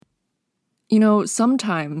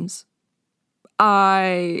sometimes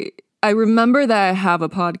I remember that I have a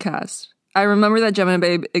podcast. I remember that Gemini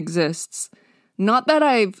Babe exists. Not that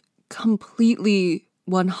I've completely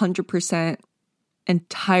 100%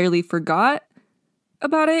 entirely forgot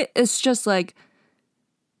about it. It's just like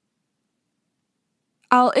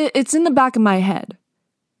it's in the back of my head.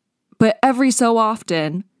 But every so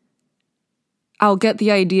often I'll get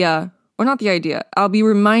the idea, or not the idea, I'll be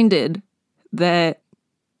reminded that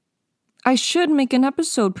I should make an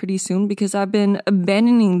episode pretty soon because I've been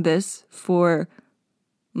abandoning this for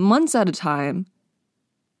months at a time.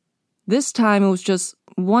 This time it was just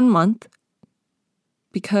 1 month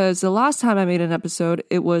because the last time I made an episode,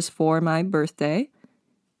 it was for my birthday.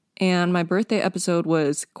 And my birthday episode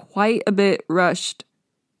was quite a bit rushed.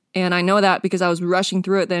 And I know that because I was rushing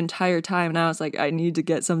through it the entire time. And I was like, I need to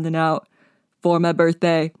get something out for my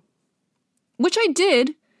birthday. Which I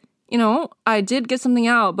did. I did get something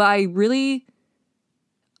out. But I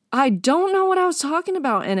don't know what I was talking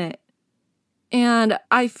about in it. And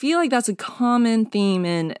I feel like that's a common theme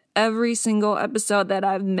in every single episode that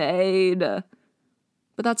I've made. But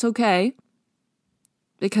that's okay.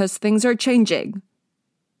 Because things are changing.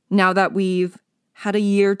 Now that we've had a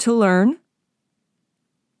year to learn.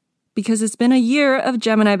 Because it's been a year of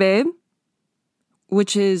Gemini Babe.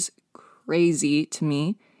 Which is crazy to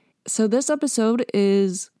me. So this episode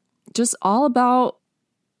is just all about,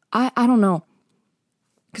 I don't know.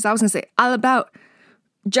 Because I was going to say all about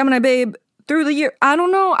Gemini Babe through the year. I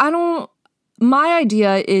don't know. My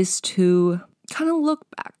idea is to kind of look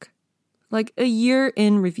back. Like a year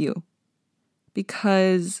in review.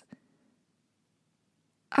 Because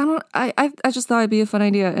I just thought it'd be a fun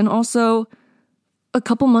idea. And also, a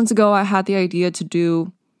couple months ago, I had the idea to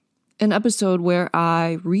do an episode where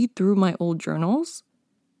I read through my old journals.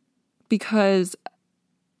 Because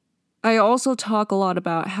I also talk a lot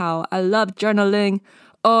about how I love journaling.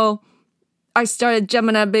 Oh, I started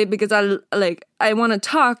Gemini Babe because I want to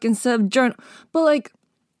talk instead of journal. But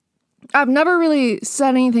I've never really said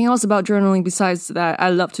anything else about journaling besides that I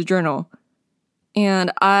love to journal.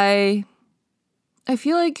 And I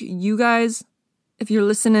feel like you guys, if you're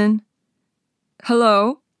listening,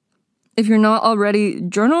 hello. If you're not already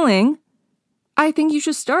journaling, I think you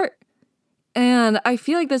should start. And I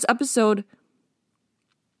feel like this episode,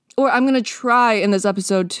 or I'm going to try in this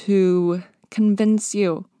episode to convince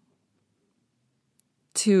you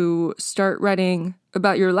to start writing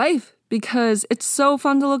about your life because it's so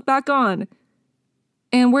fun to look back on.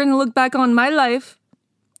 And we're going to look back on my life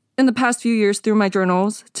in the past few years through my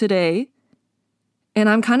journals today. And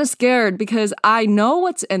I'm kind of scared because I know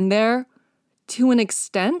what's in there to an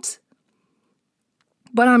extent,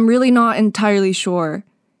 but I'm really not entirely sure.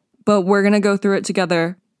 But we're going to go through it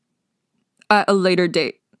together at a later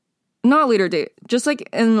date. Not a later date, just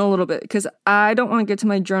in a little bit, because I don't want to get to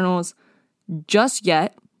my journals just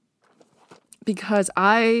yet because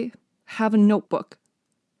I have a notebook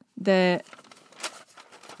that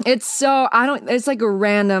it's like a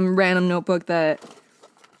random notebook that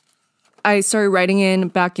I started writing in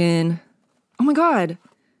back in, oh my God,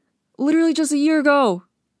 literally just a year ago,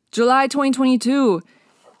 July 2022.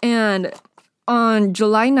 And on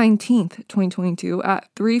July 19th, 2022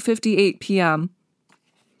 at 3:58 p.m.,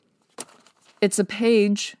 it's a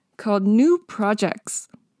page called New Projects.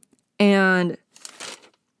 And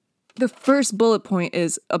the first bullet point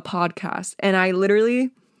is a podcast. And I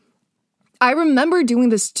remember doing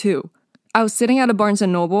this too. I was sitting at a Barnes &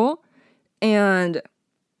 Noble and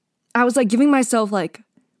I was giving myself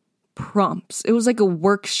prompts. It was like a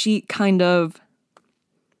worksheet kind of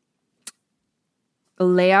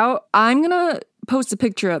layout. I'm going to post a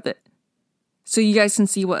picture of it so you guys can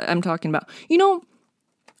see what I'm talking about.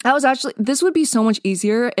 This would be so much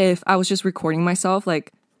easier if I was just recording myself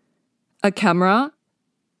a camera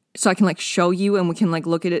so I can show you and we can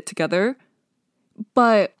look at it together.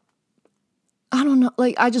 But I don't know,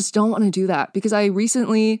 I just don't want to do that because I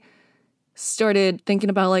recently started thinking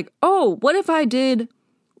about what if I did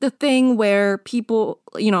the thing where people,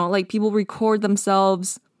 people record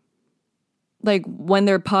themselves when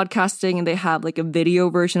they're podcasting and they have a video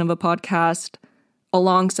version of a podcast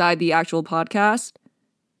alongside the actual podcast.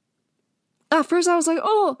 At first I was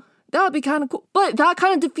oh, that would be kind of cool. But that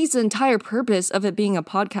kind of defeats the entire purpose of it being a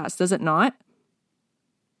podcast, does it not?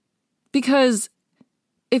 Because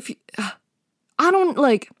I don't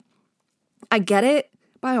I get it,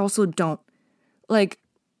 but I also don't. A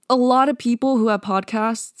lot of people who have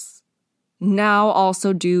podcasts now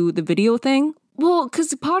also do the video thing. Well, because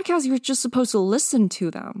the podcast, you're just supposed to listen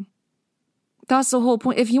to them. That's the whole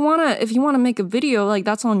point. If you wanna make a video,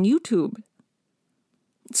 that's on YouTube.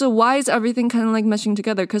 So why is everything kind of like meshing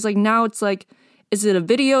together? Because like now it's like, is it a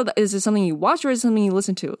video? Is it something you watch or is it something you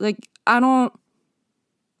listen to? Like, I don't,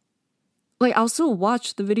 like, I'll still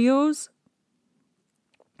watch the videos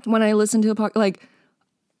when I listen to a podcast. Like,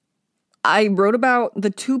 I wrote about the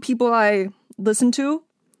 2 people I listen to,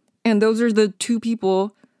 and those are the 2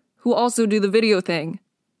 people who also do the video thing.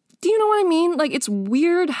 Do you know what I mean? Like, it's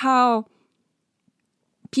weird how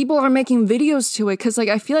people are making videos to it, because like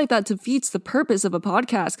I feel like that defeats the purpose of a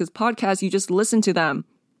podcast, because podcasts, you just listen to them.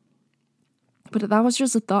 But that was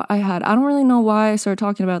just a thought I had. I don't really know why I started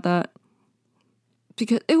talking about that,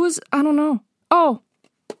 because it was, I don't know. Oh,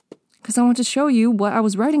 because I want to show you what I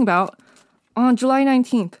was writing about on July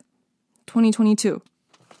 19th, 2022.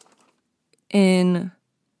 In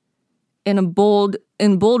bold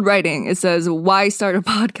writing, it says, why start a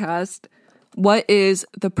podcast? What is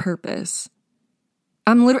the purpose?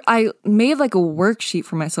 I made like a worksheet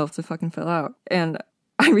for myself to fucking fill out, and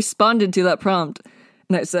I responded to that prompt,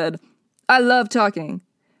 and I said, I love talking.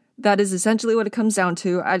 That is essentially what it comes down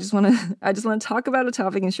to. I just want to talk about a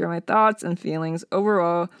topic and share my thoughts and feelings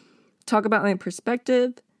overall, talk about my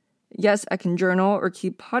perspective. Yes, I can journal or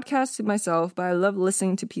keep podcasts to myself, but I love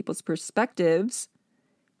listening to people's perspectives.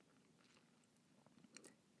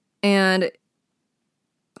 And,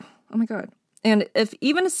 oh my God. And if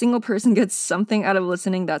even a single person gets something out of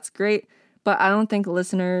listening, that's great. But I don't think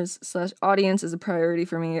listeners/audience is a priority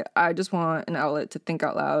for me. I just want an outlet to think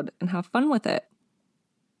out loud and have fun with it.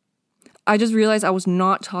 I just realized I was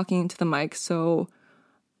not talking to the mic, so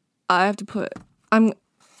I have to I don't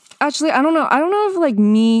know. I don't know if like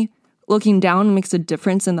me looking down makes a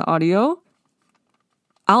difference in the audio.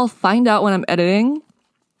 I'll find out when I'm editing.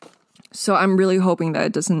 So I'm really hoping that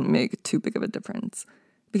it doesn't make too big of a difference,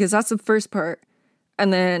 because that's the first part.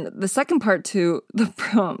 And then the second part to the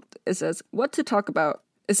prompt, it says, what to talk about.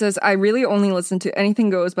 It says, I really only listen to Anything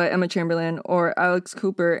Goes by Emma Chamberlain or Alex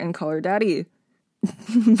Cooper and Call Her Daddy.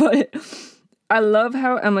 But I love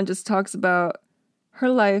how Emma just talks about her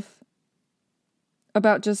life,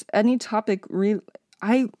 about just any topic.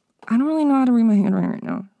 I don't really know how to read my handwriting right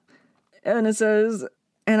now. And it says,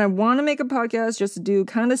 and I want to make a podcast just to do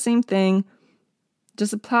kind of the same thing,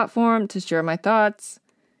 just a platform to share my thoughts.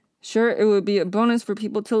 Sure, it would be a bonus for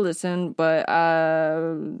people to listen, but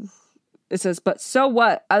it says, but so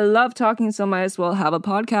what? I love talking, so might as well have a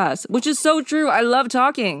podcast, which is so true. I love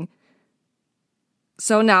talking.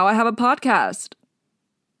 So now I have a podcast.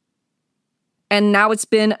 And now it's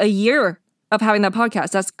been a year of having that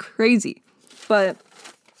podcast. That's crazy. But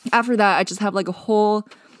after that, I just have like a whole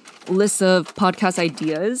list of podcast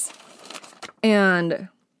ideas. And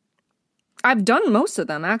I've done most of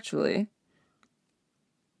them, actually.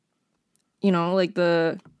 You know, like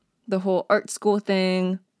the whole art school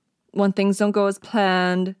thing, when things don't go as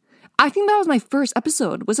planned. I think that was my first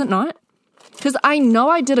episode, was it not? Because I know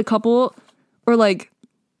I did a couple, or like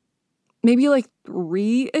maybe like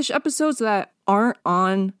 3-ish episodes that aren't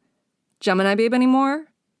on Gemini Babe anymore,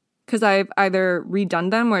 because I've either redone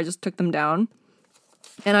them or I just took them down.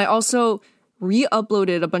 And I also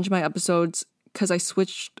re-uploaded a bunch of my episodes because I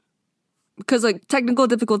switched, because like technical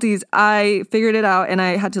difficulties, I figured it out and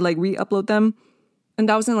I had to like re-upload them. And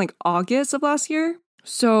that was in like August of last year.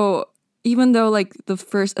 So even though like the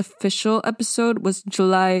first official episode was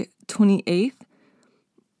July 28th,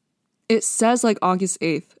 it says like August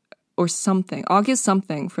 8th or something, August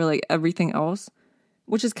something for like everything else,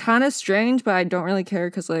 which is kind of strange, but I don't really care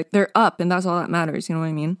because like they're up and that's all that matters. You know what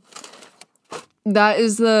I mean?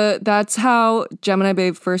 That's how Gemini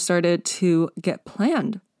Babe first started to get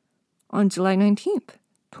planned on July 19th,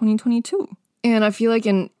 2022. And I feel like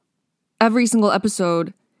in every single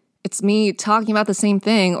episode, it's me talking about the same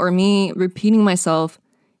thing or me repeating myself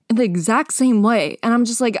in the exact same way. And I'm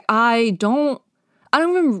just like, I don't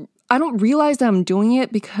realize that I'm doing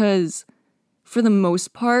it because for the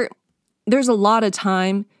most part, there's a lot of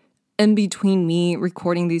time in between me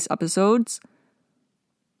recording these episodes.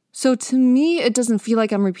 So to me, it doesn't feel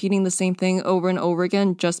like I'm repeating the same thing over and over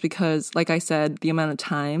again just because, like I said, the amount of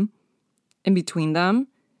time in between them.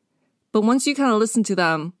 But once you kind of listen to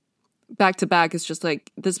them back to back, it's just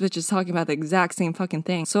like, this bitch is talking about the exact same fucking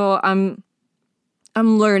thing. So I'm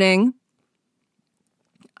learning.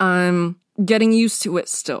 I'm getting used to it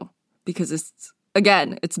still because it's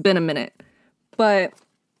been a minute. But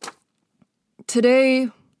today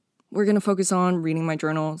we're going to focus on reading my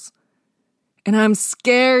journals. And I'm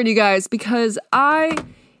scared, you guys, because I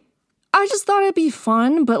just thought it'd be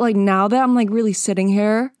fun. But like now that I'm like really sitting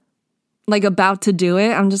here, like about to do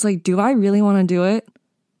it, I'm just like, do I really want to do it?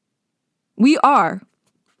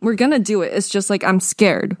 We're going to do it. It's just like I'm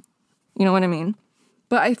scared. You know what I mean?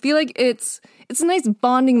 But I feel like it's a nice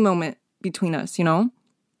bonding moment between us, you know?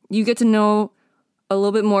 You get to know a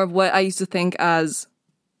little bit more of what I used to think as,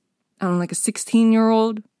 I don't know, like a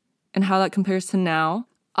 16-year-old and how that compares to now.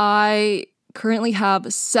 I currently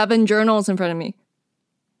have 7 journals in front of me.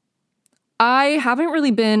 I haven't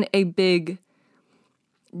really been a big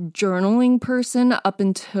journaling person up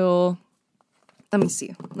until, let me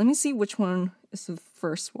see which one is the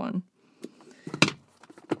first one.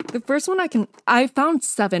 The first one I found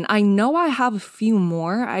 7. I know I have a few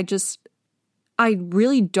more. I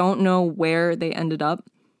really don't know where they ended up.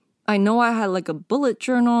 I know I had like a bullet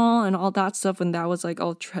journal and all that stuff when that was like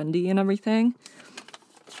all trendy and everything.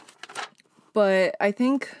 But I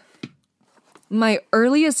think my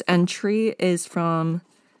earliest entry is from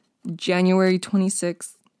January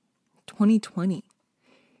 26th, 2020.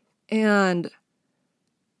 And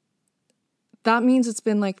that means it's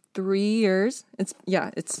been like 3 years. It's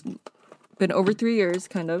been over 3 years,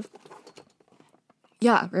 kind of.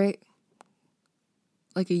 Yeah, right?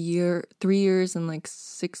 Like a year, 3 years and like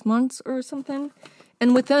 6 months or something.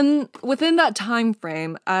 And within that time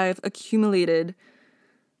frame, I've accumulated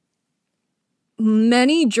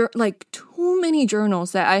too many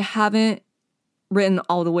journals that I haven't written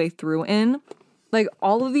all the way through in. Like,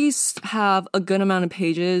 all of these have a good amount of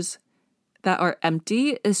pages that are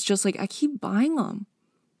empty. It's just like I keep buying them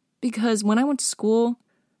because when I went to school,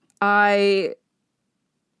 I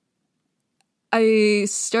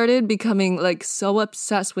started becoming like so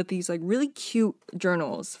obsessed with these like really cute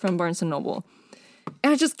journals from Barnes & Noble.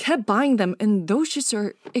 And I just kept buying them, and those shits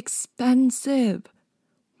are expensive.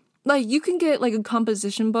 Like, you can get like a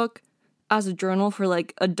composition book as a journal for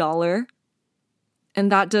like $1,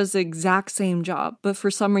 and that does the exact same job. But for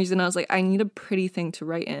some reason, I was like, I need a pretty thing to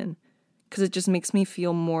write in because it just makes me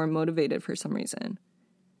feel more motivated for some reason.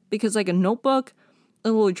 Because like a notebook, a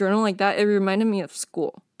little journal like that, it reminded me of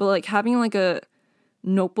school. But like having like a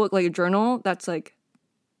notebook, like a journal, that's like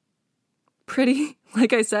pretty,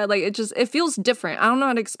 like I said, like it feels different. I don't know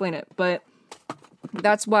how to explain it, but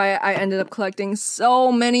that's why I ended up collecting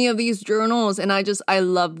so many of these journals, and I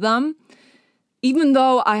love them. Even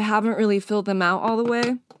though I haven't really filled them out all the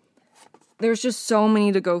way, there's just so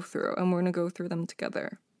many to go through, and we're going to go through them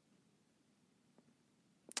together.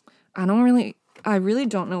 I really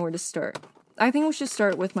don't know where to start. I think we should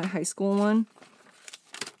start with my high school one.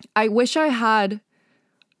 I wish I had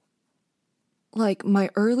like my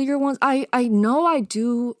earlier ones. I know I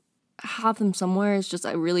do have them somewhere. It's just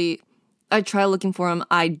I try looking for them.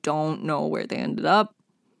 I don't know where they ended up.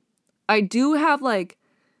 I do have like,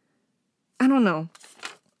 I don't know.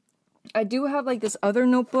 I do have like this other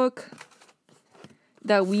notebook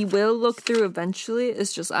that we will look through eventually.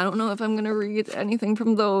 It's just, I don't know if I'm going to read anything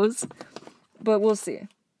from those, but we'll see.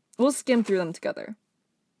 We'll skim through them together.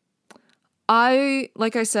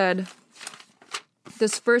 Like I said,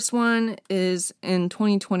 this first one is in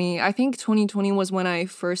 2020. I think 2020 was when I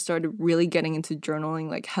first started really getting into journaling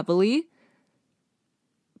like heavily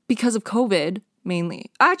because of COVID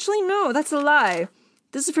mainly. Actually, no, that's a lie.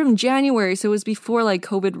 This is from January, so it was before like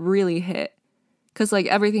COVID really hit because like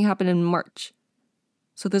everything happened in March.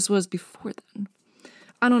 So this was before then.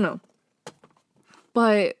 I don't know.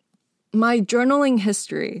 But my journaling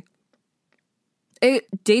history,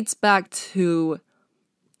 it dates back to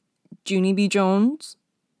Junie B. Jones,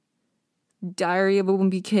 Diary of a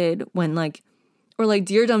Wimpy Kid, or like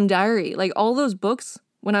Dear Dumb Diary, like all those books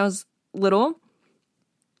when I was little,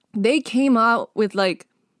 they came out with like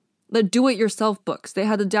the do-it-yourself books. They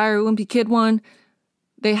had the Diary of a Wimpy Kid one.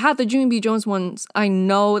 They had the Junie B. Jones ones. I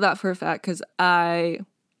know that for a fact because that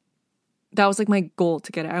was like my goal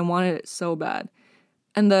to get it. I wanted it so bad.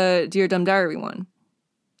 And the Dear Dumb Diary one.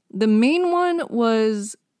 The main one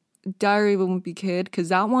was Diary of a Wimpy Kid because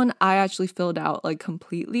that one I actually filled out like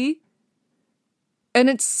completely. And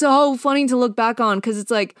it's so funny to look back on because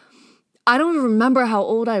it's like, I don't even remember how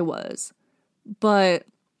old I was. But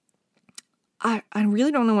I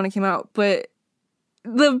really don't know when it came out. But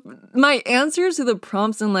my answers to the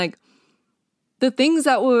prompts and like the things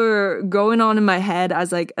that were going on in my head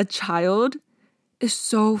as like a child is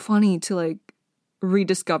so funny to like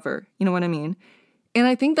rediscover. You know what I mean? And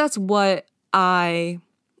I think that's what I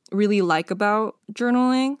really like about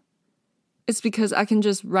journaling. It's because I can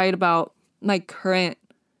just write about my current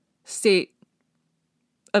state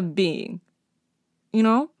of being. You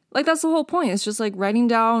know? Like that's the whole point. It's just like writing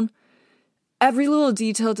down every little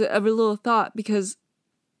detail to every little thought because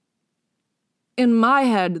in my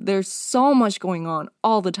head, there's so much going on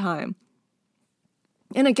all the time.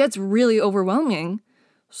 And it gets really overwhelming.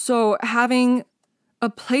 So having a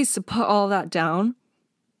place to put all that down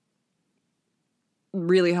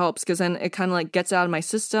really helps because then it kind of like gets out of my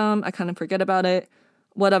system. I kind of forget about it,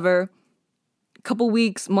 whatever. A couple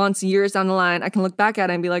weeks, months, years down the line, I can look back at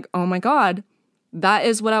it and be like, oh my God, that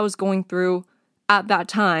is what I was going through at that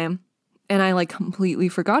time. And I like completely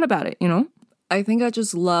forgot about it, you know? I think I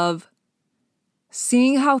just love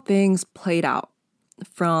seeing how things played out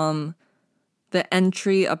from the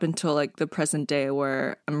entry up until like the present day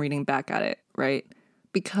where I'm reading back at it, right?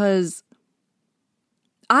 Because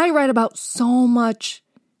I write about so much,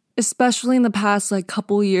 especially in the past like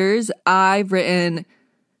couple years. I've written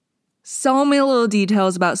so many little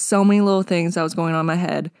details about so many little things that was going on in my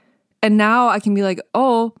head. And now I can be like,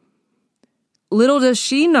 oh, little does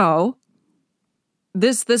she know,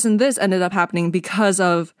 this, and this ended up happening because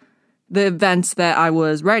of the events that I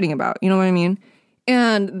was writing about. You know what I mean?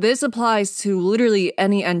 And this applies to literally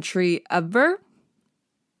any entry ever,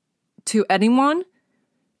 to anyone.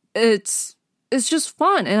 It's just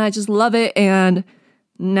fun and I just love it. And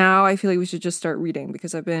now I feel like we should just start reading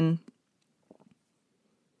because I've been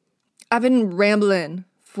rambling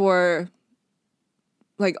for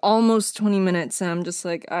like almost 20 minutes and I'm just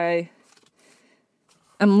like I'm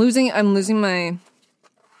losing my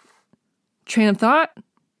train of thought.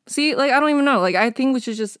 See, like I don't even know. Like I think we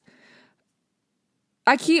should just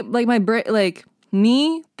I keep like my brain like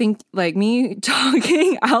me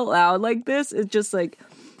talking out loud like this. It's just like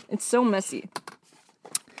it's so messy.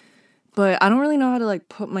 But I don't really know how to like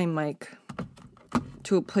put my mic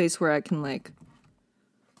to a place where I can like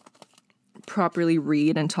properly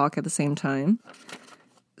read and talk at the same time.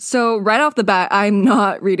 So right off the bat, I'm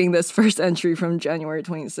not reading this first entry from January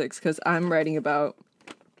 26th because I'm writing about...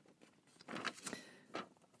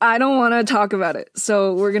 I don't want to talk about it.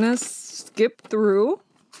 So we're going to skip through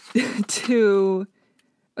to...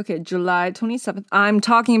 Okay, July 27th. I'm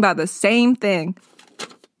talking about the same thing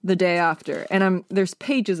the day after. And there's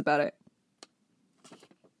pages about it.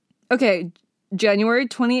 Okay, January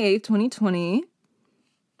 28th, 2020.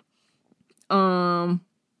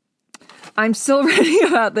 I'm still writing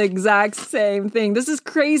about the exact same thing. This is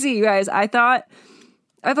crazy, you guys. I thought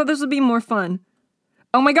this would be more fun.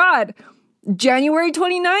 Oh my God. January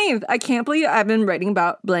 29th. I can't believe I've been writing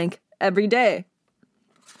about blank every day.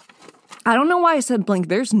 I don't know why I said blank.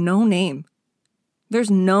 There's no name. There's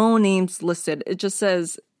no names listed. It just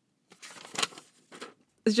says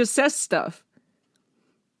stuff.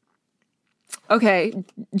 Okay,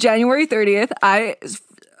 January 30th.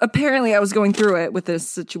 Apparently I was going through it with this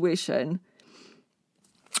situation.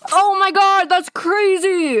 Oh my God, that's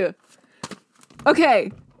crazy.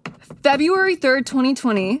 Okay, February 3rd,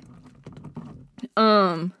 2020.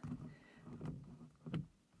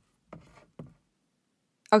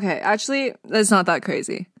 Okay, actually, that's not that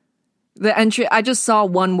crazy. The entry, I just saw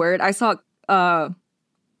one word. I saw,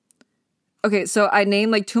 okay, so I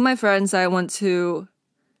named like two of my friends that I went to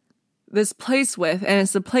this place with, and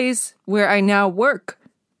it's the place where I now work,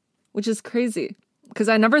 which is crazy. Because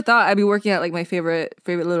I never thought I'd be working at like my favorite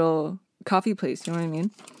little coffee place, you know what I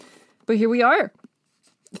mean? But here we are.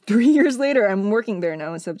 3 years later, I'm working there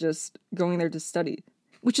now instead of just going there to study.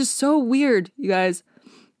 Which is so weird, you guys.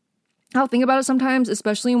 I'll think about it sometimes,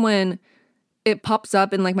 especially when it pops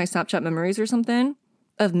up in like my Snapchat memories or something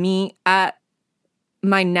of me at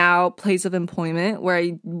my now place of employment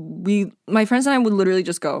where my friends and I would literally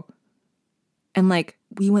just go. And like,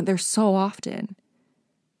 we went there so often.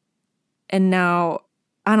 And now,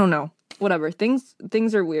 I don't know, whatever. Things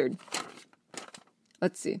are weird.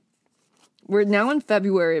 Let's see. We're now in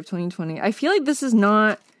February of 2020. I feel like this is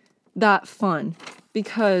not that fun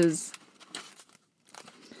because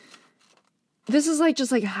this is like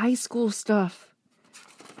just like high school stuff.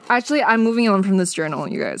 Actually, I'm moving on from this journal,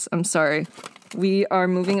 you guys. I'm sorry. We are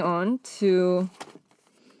moving on to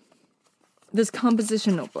this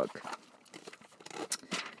composition notebook.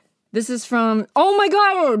 This is from, oh my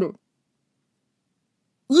God!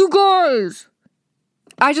 You guys!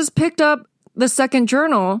 I just picked up the second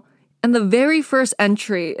journal, and the very first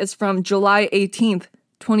entry is from July 18th,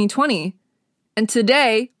 2020. And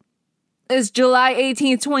today is July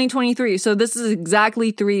 18th, 2023. So this is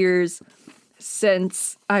exactly 3 years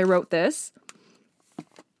since I wrote this.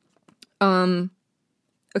 Okay,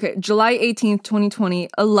 July 18th, 2020,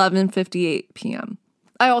 11:58 p.m.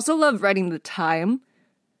 I also love writing the time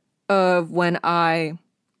of when I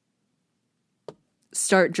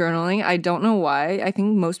start journaling. I don't know why. I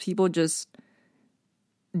think most people just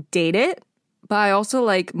date it, but I also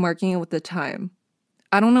like marking it with the time.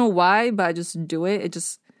 I don't know why, but I just do it.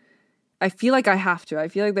 I feel like I have to. I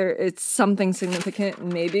feel like it's something significant,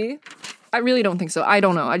 maybe. I really don't think so. I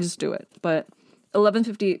don't know. I just do it. But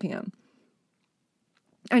 11:58 p.m.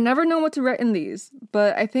 I never know what to write in these,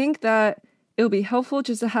 but I think that It would be helpful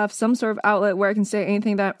just to have some sort of outlet where I can say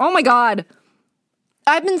anything that, oh my God,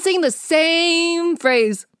 I've been saying the same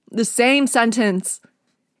phrase, the same sentence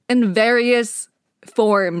in various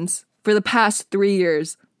forms for the past 3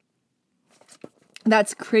 years.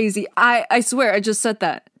 That's crazy. I swear, I just said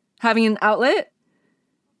that. Having an outlet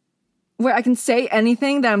where I can say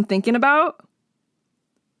anything that I'm thinking about.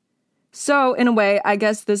 So, in a way, I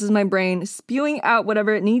guess this is my brain spewing out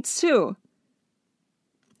whatever it needs to.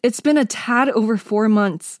 It's been a tad over 4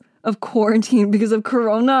 months of quarantine because of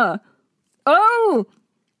Corona. Oh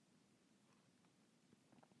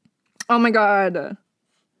my God.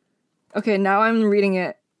 Okay, now I'm reading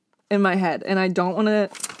it in my head and I don't want to...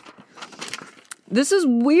 This is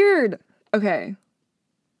weird. Okay.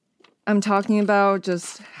 I'm talking about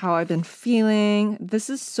just how I've been feeling. This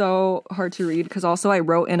is so hard to read because also I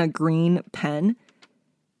wrote in a green pen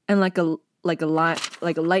and like a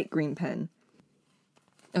light green pen.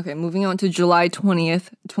 Okay, moving on to July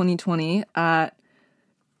 20th, 2020 at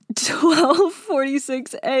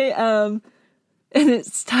 12:46 a.m. And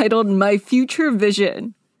it's titled My Future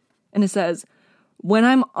Vision. And it says, when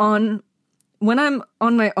I'm on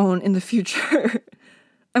my own in the future,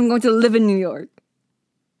 I'm going to live in New York.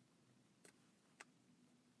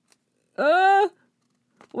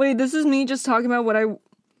 Wait, this is me just talking about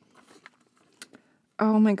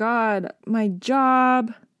oh my God, my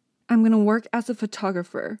job. I'm going to work as a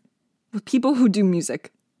photographer with people who do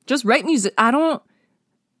music. Just write music. I don't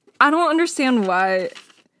understand why.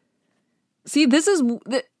 See,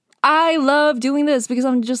 I love doing this because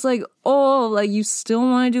I'm just like, oh, like you still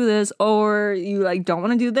want to do this or you like don't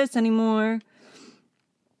want to do this anymore.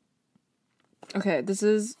 Okay,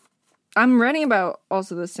 I'm writing about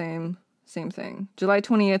also the same thing. July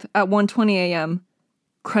 20th at 1:20 a.m.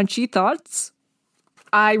 Crunchy thoughts?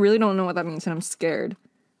 I really don't know what that means and I'm scared.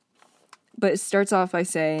 But it starts off by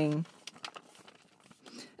saying,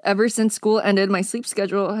 ever since school ended, my sleep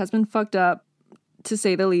schedule has been fucked up, to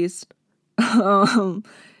say the least.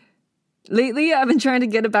 Lately, I've been trying to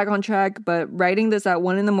get it back on track, but writing this at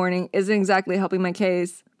 1 a.m. isn't exactly helping my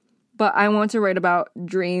case. But I want to write about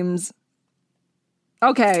dreams.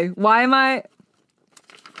 Okay, why am I...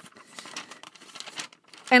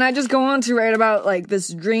 And I just go on to write about, like,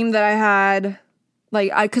 this dream that I had...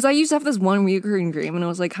 Because I used to have this one recurring dream and it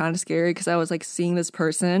was like kind of scary because I was like seeing this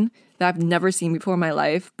person that I've never seen before in my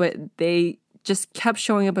life, but they just kept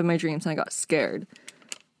showing up in my dreams and I got scared.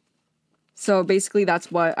 So basically that's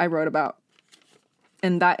what I wrote about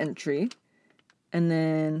in that entry. And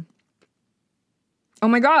then, oh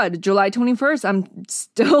my God, July 21st, I'm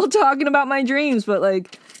still talking about my dreams, but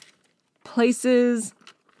like places.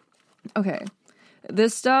 Okay,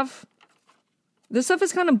 this stuff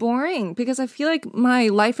is kind of boring because I feel like my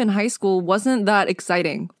life in high school wasn't that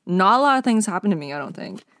exciting. Not a lot of things happened to me, I don't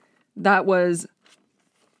think, that was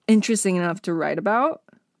interesting enough to write about.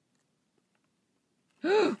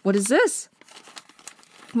 What is this?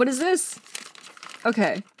 What is this?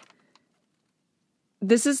 Okay.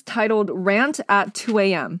 This is titled Rant at 2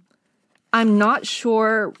 a.m. I'm not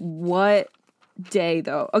sure what day,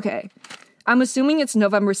 though. Okay. I'm assuming it's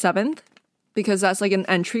November 7th. Because that's like an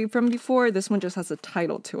entry from before. This one just has a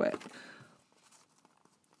title to it.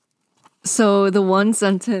 So the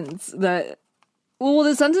sentence that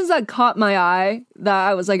caught my eye, that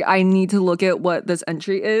I was like, I need to look at what this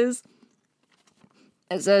entry is.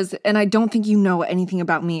 It says, and I don't think you know anything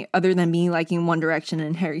about me other than me liking One Direction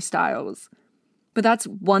and Harry Styles. But that's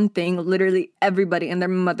one thing literally everybody and their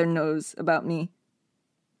mother knows about me.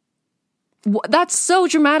 That's so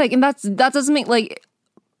dramatic. And that doesn't make like...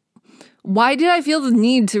 Why did I feel the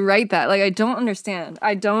need to write that? Like, I don't understand.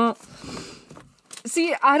 I don't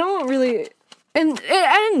really... And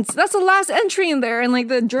it ends. That's the last entry in there. And, like,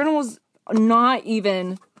 the journal's not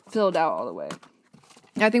even filled out all the way.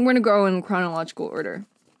 I think we're going to go in chronological order.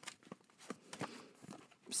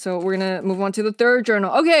 So we're going to move on to the third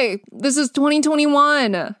journal. Okay, this is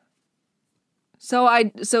 2021.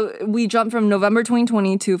 So we jumped from November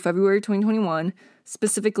 2020 to February 2021.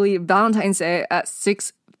 Specifically, Valentine's Day at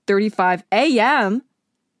 6:35 a.m.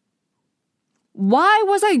 Why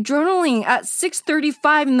was I journaling at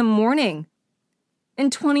 6:35 in the morning in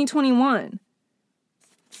 2021?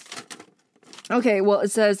 Okay, well,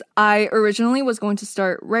 it says, I originally was going to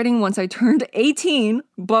start writing once I turned 18,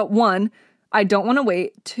 but 1, I don't want to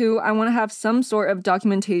wait. 2, I want to have some sort of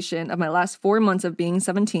documentation of my last 4 months of being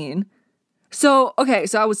 17. So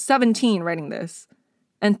I was 17 writing this.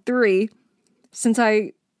 And 3, since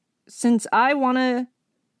I want to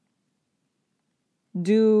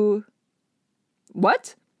do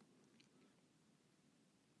what?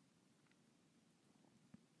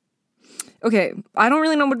 Okay, I don't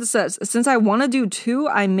really know what this says. Since I want to do 2,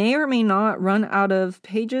 I may or may not run out of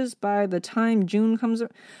pages by the time June comes.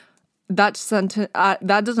 That sentence,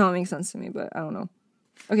 that does not make sense to me, but I don't know.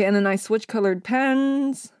 Okay, and then I switch colored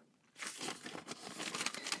pens.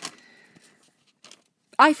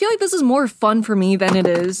 I feel like this is more fun for me than it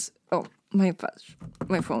is. Oh, my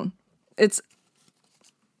phone.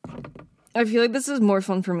 I feel like this is more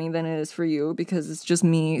fun for me than it is for you because it's just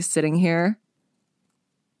me sitting here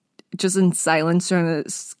just in silence trying to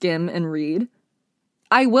skim and read.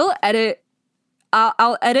 I will edit.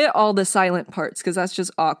 I'll edit all the silent parts because that's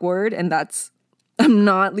just awkward and I'm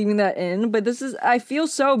not leaving that in. But I feel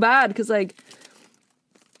so bad because like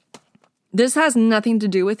this has nothing to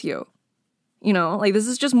do with you. You know, like this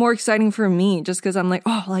is just more exciting for me just because I'm like,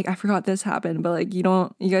 oh, like I forgot this happened. But like you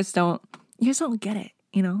guys don't get it.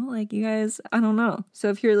 You know, like you guys, I don't know. So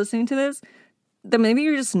if you're listening to this, then maybe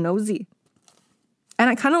you're just nosy. And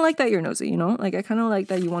I kind of like that you're nosy, you know? Like, I kind of like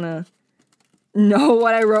that you want to know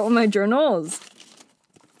what I wrote in my journals.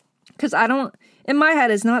 Because in my head,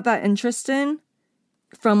 it's not that interesting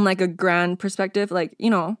from, like, a grand perspective. Like, you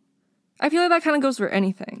know, I feel like that kind of goes for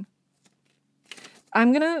anything.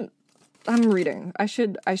 I'm reading. I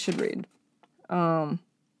should read. Oh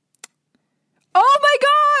my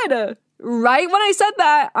God! Right when I said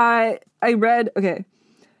that, I read, okay.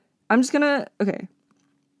 I'm just gonna, okay.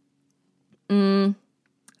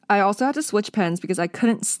 I also had to switch pens because I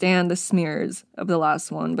couldn't stand the smears of the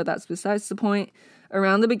last one, but that's besides the point.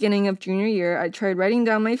 Around the beginning of junior year, I tried writing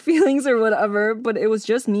down my feelings or whatever, but it was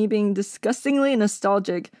just me being disgustingly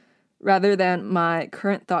nostalgic rather than my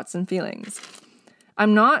current thoughts and feelings.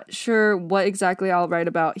 I'm not sure what exactly I'll write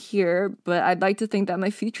about here, but I'd like to think that my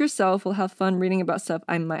future self will have fun reading about stuff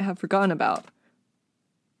I might have forgotten about.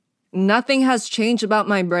 Nothing has changed about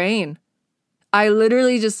my brain. I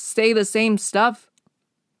literally just say the same stuff.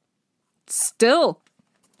 Still.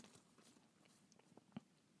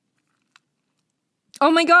 Oh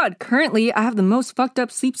my God. Currently, I have the most fucked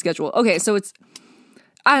up sleep schedule. Okay, so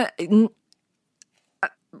I don't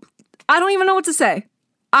even know what to say.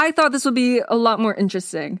 I thought this would be a lot more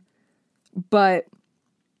interesting, but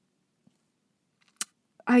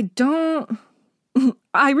I really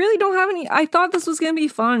don't have any. I thought this was going to be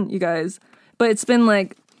fun, you guys, but it's been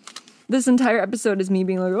like, this entire episode is me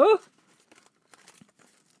being like, oh,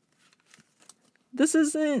 this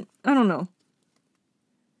isn't, I don't know.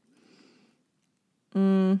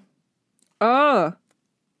 Oh,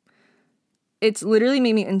 it's literally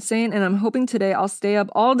made me insane, and I'm hoping today I'll stay up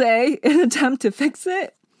all day in an attempt to fix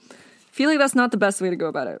it. Feel like that's not the best way to go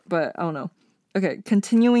about it, but I don't know. Okay,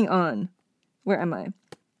 continuing on. Where am I?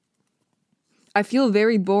 I feel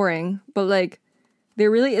very boring, but like,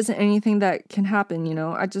 there really isn't anything that can happen, you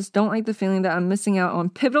know? I just don't like the feeling that I'm missing out on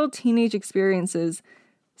pivotal teenage experiences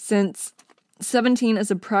since 17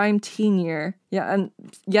 is a prime teen year.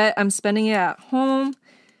 Yet I'm spending it at home.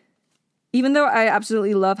 Even though I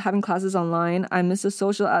absolutely love having classes online, I miss the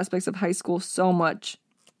social aspects of high school so much.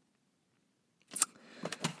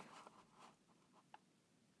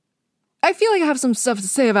 I feel like I have some stuff to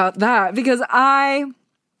say about that because I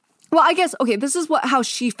guess, okay, this is how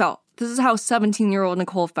she felt. This is how 17-year-old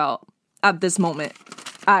Nicole felt at this moment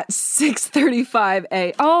at 6:35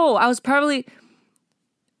 a.m. Oh,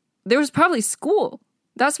 there was probably school.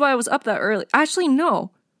 That's why I was up that early. Actually,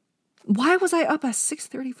 no. Why was I up at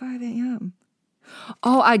 6:35 a.m.?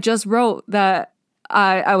 Oh, I just wrote that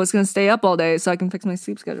I was going to stay up all day so I can fix my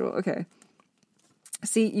sleep schedule. Okay.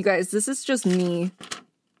 See, you guys, this is just me.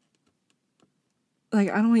 Like,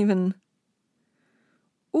 I don't even...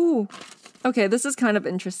 Ooh. Okay, this is kind of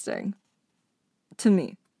interesting to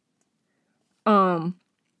me. I'm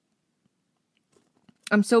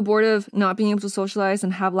so bored of not being able to socialize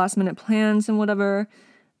and have last minute plans and whatever.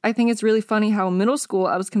 I think it's really funny how in middle school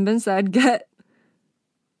I was convinced that I'd get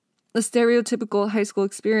a stereotypical high school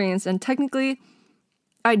experience, and technically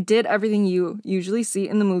I did everything you usually see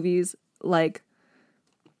in the movies, like,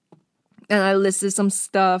 and I listed some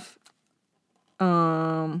stuff,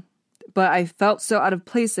 but I felt so out of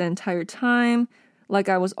place the entire time, like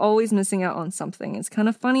I was always missing out on something. It's kind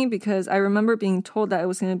of funny because I remember being told that it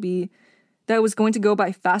was going to go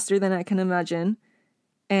by faster than I can imagine.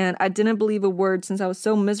 And I didn't believe a word since I was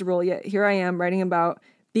so miserable, yet here I am writing about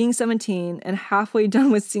being 17 and halfway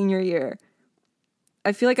done with senior year.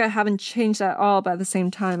 I feel like I haven't changed at all, but at the same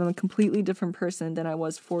time, I'm a completely different person than I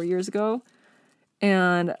was 4 years ago.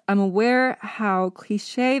 And I'm aware how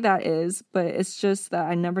cliche that is, but it's just that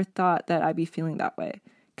I never thought that I'd be feeling that way.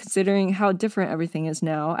 Considering how different everything is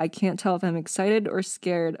now, I can't tell if I'm excited or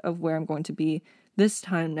scared of where I'm going to be this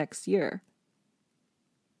time next year.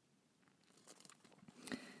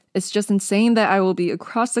 It's just insane that I will be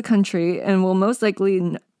across the country and will most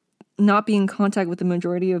likely not be in contact with the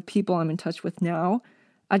majority of people I'm in touch with now.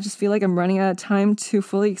 I just feel like I'm running out of time to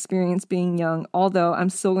fully experience being young, although I'm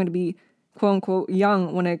still going to be quote unquote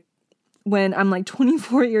young when I'm like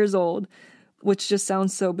 24 years old, which just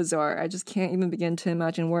sounds so bizarre. I just can't even begin to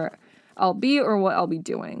imagine where I'll be or what I'll be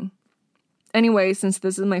doing. Anyway, since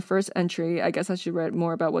this is my first entry, I guess I should write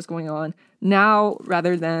more about what's going on now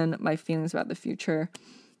rather than my feelings about the future.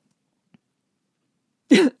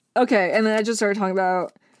 Okay, and then I just started talking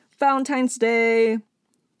about Valentine's Day,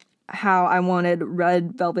 how I wanted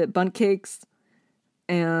red velvet bundt cakes,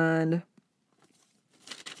 and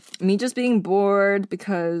me just being bored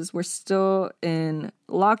because we're still in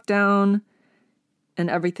lockdown and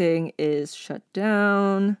everything is shut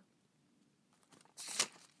down.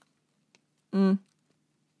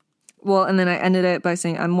 Well, and then I ended it by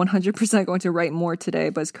saying I'm 100% going to write more today,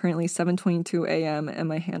 but it's currently 7:22 a.m. and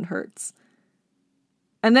my hand hurts.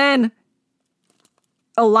 And then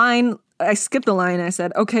I skipped a line. I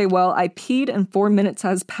said, okay, well, I peed and 4 minutes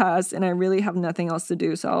has passed and I really have nothing else to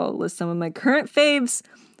do. So I'll list some of my current faves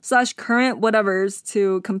 / current whatevers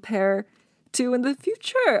to compare to in the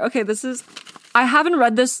future. Okay, I haven't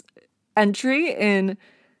read this entry in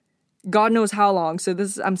God knows how long. So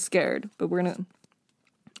I'm scared, but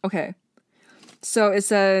okay. So it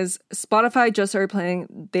says, Spotify just started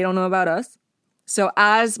playing They Don't Know About Us. So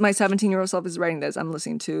as my 17-year-old self is writing this, I'm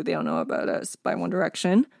listening to They Don't Know About Us by One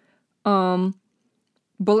Direction. Bullet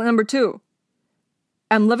number 2.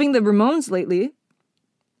 I'm loving the Ramones lately.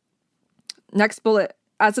 Next bullet.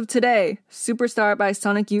 As of today, Superstar by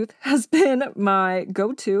Sonic Youth has been my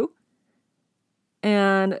go-to.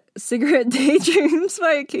 And Cigarette Daydreams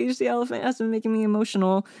by Cage the Elephant has been making me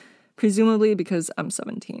emotional, presumably because I'm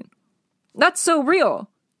 17. That's so real.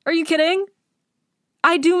 Are you kidding?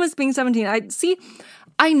 I do miss being 17. I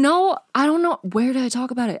don't know, where did I talk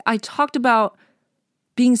about it? I talked about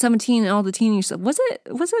being 17 and all the teenage stuff. Was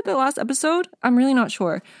it the last episode? I'm really not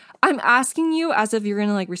sure. I'm asking you as if you're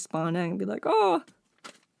gonna like respond and be like, oh,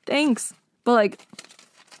 thanks. But like,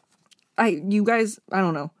 you guys, I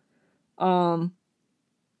don't know.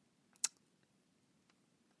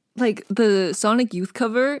 Like the Sonic Youth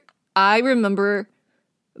cover, I remember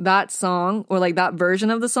that song or like that version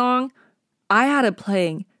of the song. I had it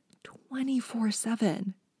playing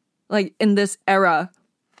 24/7, like in this era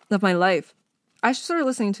of my life. I should start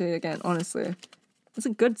listening to it again, honestly. It's a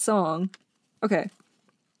good song. Okay.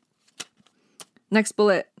 Next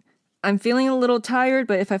bullet. I'm feeling a little tired,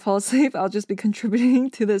 but if I fall asleep, I'll just be contributing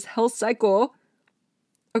to this health cycle.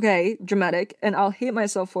 Okay, dramatic. And I'll hate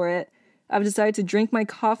myself for it. I've decided to drink my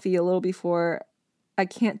coffee a little before I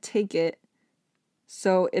can't take it,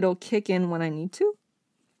 so it'll kick in when I need to.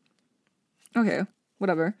 Okay,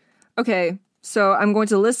 whatever. Okay, so I'm going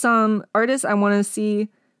to list some artists I want to see,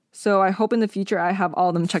 so I hope in the future I have all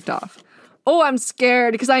of them checked off. Oh, I'm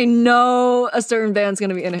scared because I know a certain band's going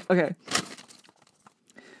to be in it. Okay.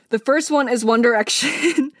 The first one is One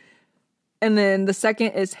Direction. And then the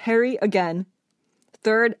second is Harry again.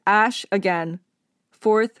 Third, Ash again.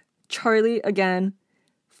 Fourth, Charlie again.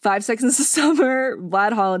 5 Seconds of Summer,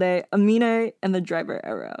 Vlad Holiday, Amine, and the Driver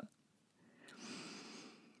Era.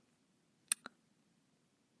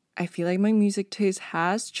 I feel like my music taste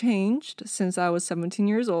has changed since I was 17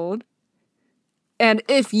 years old. And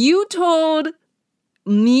if you told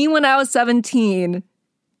me when I was 17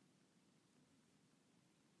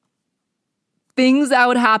 things that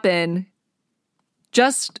would happen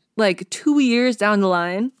just like 2 years down the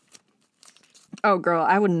line, oh girl,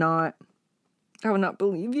 I would not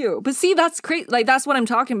believe you. But see, that's crazy. Like, that's what I'm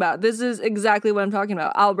talking about. This is exactly what I'm talking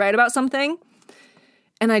about. I'll write about something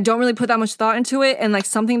and I don't really put that much thought into it, and like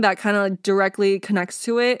something that kind of like directly connects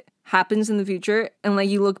to it happens in the future, and like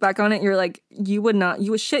you look back on it, you're like, you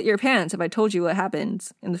would shit your pants if I told you what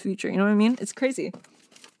happens in the future. You know what I mean? It's crazy.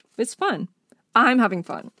 It's fun. I'm having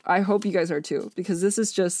fun. I hope you guys are too, because this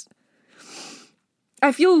is just,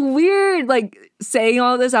 I feel weird like saying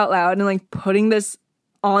all this out loud and like putting this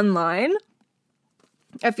online.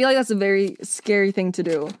 I feel like that's a very scary thing to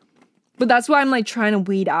do. But that's why I'm like trying to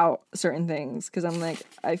weed out certain things, because I'm like,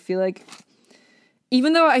 I feel like,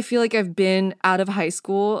 even though I feel like I've been out of high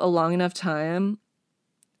school a long enough time,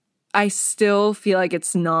 I still feel like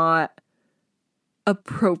it's not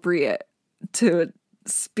appropriate to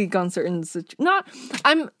speak on certain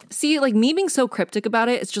like me being so cryptic about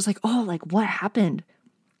it, it's just like, oh, like what happened?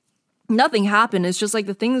 Nothing happened. It's just like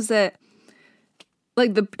the things that,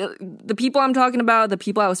 like the people I'm talking about, the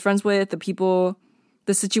people I was friends with,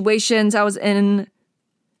 the situations I was in,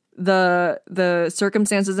 the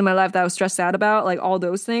circumstances in my life that I was stressed out about, like all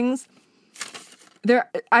those things. they're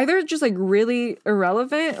either just like really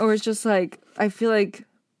irrelevant, or it's just like I feel like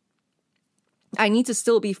I need to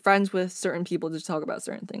still be friends with certain people to talk about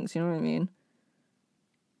certain things. You know what I mean?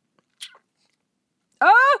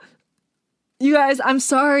 Ah! You guys, I'm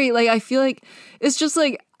sorry. Like, I feel like it's just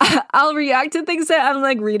like I'll react to things that I'm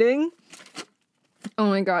like reading. Oh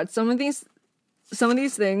my god, some of these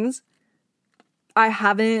things I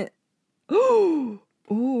haven't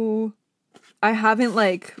ooh, I haven't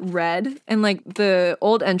like read, and like the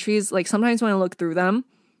old entries, like sometimes when I look through them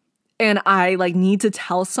and I like need to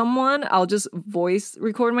tell someone, I'll just voice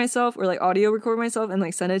record myself or like audio record myself and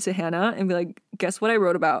like send it to Hannah and be like, guess what I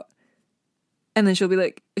wrote about? And then she'll be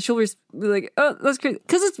like, oh, that's crazy.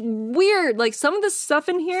 Because it's weird. Like, some of the stuff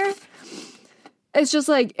in here, it's just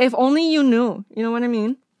like, if only you knew. You know what I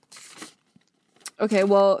mean? Okay,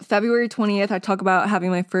 well, February 20th, I talk about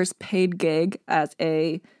having my first paid gig as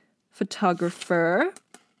a photographer.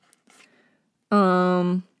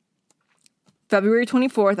 February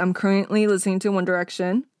 24th, I'm currently listening to One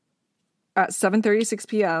Direction at 7:36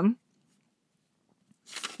 p.m.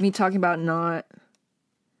 Me talking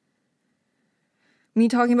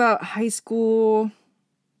about high school.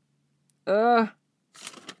 High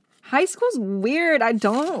school's weird. I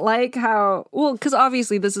don't like how... Well, because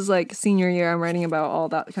obviously this is like senior year. I'm writing about all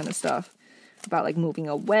that kind of stuff. About like moving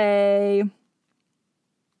away.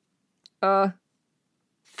 And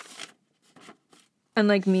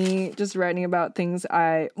like me just writing about things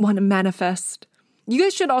I want to manifest. You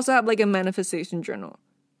guys should also have like a manifestation journal.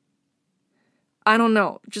 I don't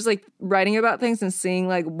know. Just like writing about things and seeing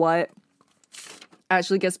like what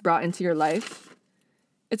actually gets brought into your life.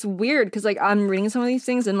 It's weird because like I'm reading some of these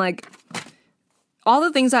things and like all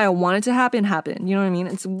the things I wanted to happen. You know what I mean?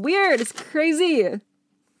 It's weird. It's crazy.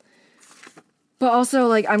 But also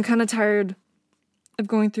like I'm kind of tired of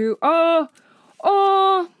going through. Oh,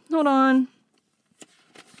 hold on.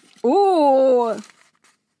 Ooh.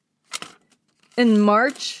 In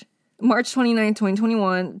March 29,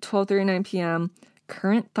 2021, 12:39 p.m.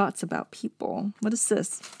 Current thoughts about people. What is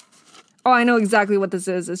this? Oh, I know exactly what this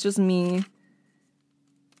is. It's just me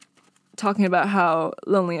talking about how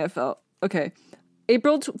lonely I felt. Okay.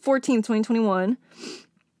 April 14th, 2021.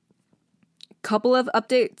 Couple of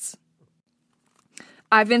updates.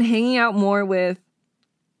 I've been hanging out more with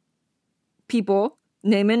people.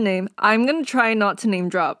 Name and name. I'm going to try not to name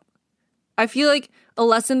drop. I feel like a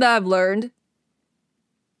lesson that I've learned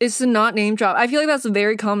is to not name drop. I feel like that's a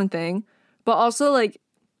very common thing. But also, like,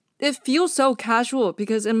 it feels so casual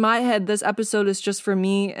because in my head, this episode is just for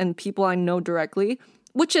me and people I know directly,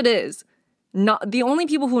 which it is. Not the only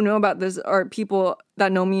people who know about this are people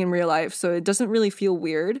that know me in real life, so it doesn't really feel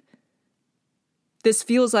weird. This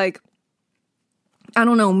feels like, I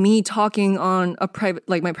don't know, me talking on a private,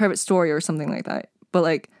 like my private story or something like that. But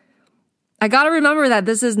like, I gotta remember that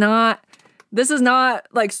this is not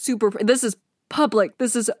like super, this is public.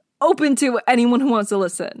 This is open to anyone who wants to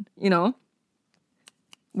listen, you know?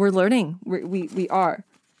 We're learning. We are.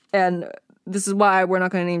 And this is why we're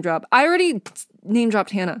not going to name drop. I already name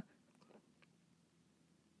dropped Hannah.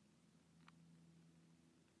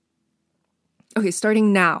 Okay,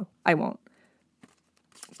 starting now, I won't.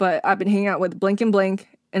 But I've been hanging out with Blank and Blank,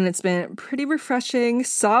 and it's been pretty refreshing.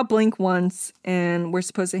 Saw Blank once, and we're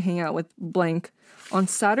supposed to hang out with Blank on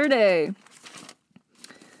Saturday.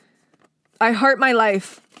 I heart my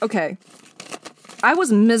life. Okay. I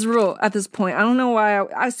was miserable at this point. I don't know why.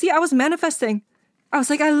 I was manifesting. I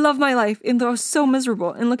was like, I love my life, even though I was so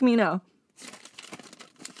miserable. And look at me now.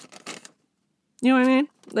 You know what I mean?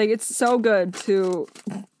 Like, it's so good to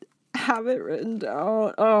have it written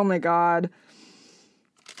down. Oh my god.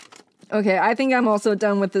 Okay, I think I'm also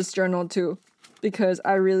done with this journal too. Because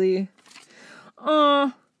I really...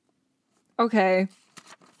 Okay.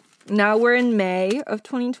 Now we're in May of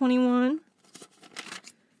 2021.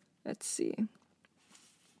 Let's see.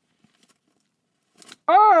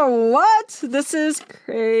 Oh, what? This is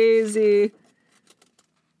crazy.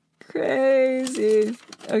 Crazy.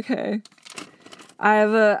 Okay. I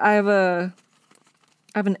have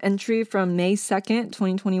an entry from May 2nd,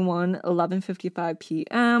 2021, 11:55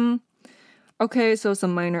 p.m. Okay, so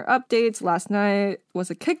some minor updates. Last night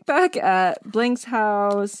was a kickback at Blank's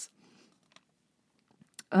house.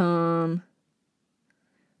 It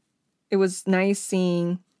was nice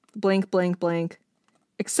seeing blank, blank, blank,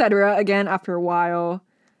 etc. again after a while.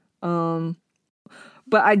 But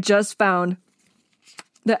I just found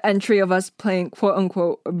the entry of us playing quote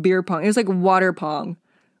unquote beer pong. It was like water pong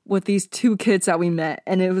with these two kids that we met,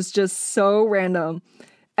 and it was just so random.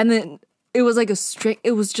 And then it was like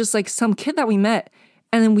it was just like some kid that we met,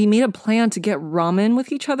 and then we made a plan to get ramen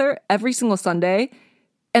with each other every single Sunday,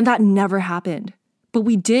 and that never happened. But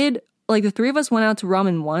we did, like, the three of us went out to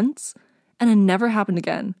ramen once, and it never happened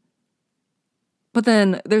again. But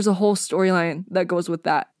then there's a whole storyline that goes with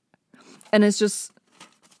that. And it's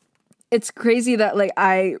crazy that, like,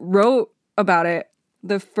 I wrote about it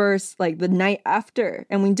the night after,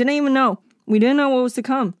 and we didn't even know. We didn't know what was to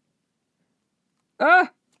come.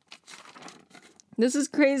 This is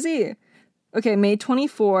crazy. Okay, May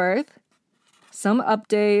 24th. Some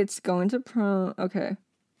updates. Going to prom.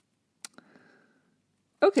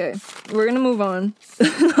 Okay, we're gonna move on.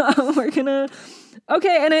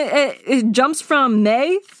 Okay, and it jumps from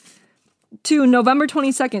May to November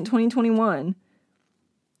 22nd, 2021.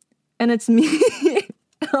 And it's me.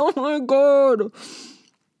 Oh my God.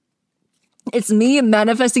 It's me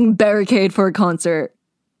manifesting barricade for a concert.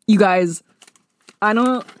 You guys,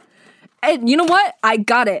 and you know what? I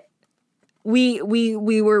got it. We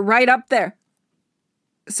were right up there.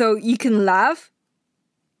 So you can laugh,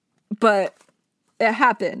 but it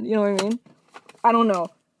happened. You know what I mean? I don't know.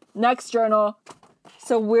 Next journal.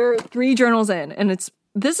 So we're 3 journals in, and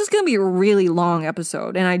this is going to be a really long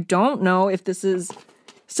episode, and I don't know if this is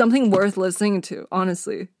something worth listening to,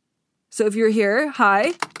 honestly. So if you're here,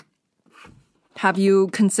 hi. Have you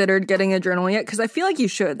considered getting a journal yet? Because I feel like you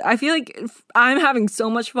should. I feel like I'm having so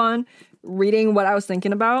much fun reading what I was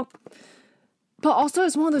thinking about. But also,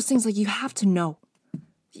 it's one of those things, like, you have to know.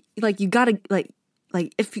 Like, you gotta,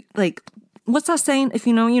 if, what's that saying? If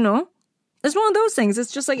you know, you know? It's one of those things.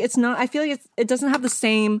 It's just, like, it's not, I feel like it doesn't have the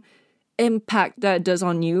same impact that it does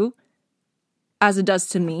on you as it does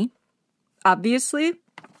to me, obviously.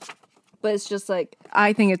 But it's just, like,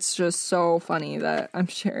 I think it's just so funny that I'm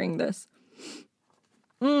sharing this.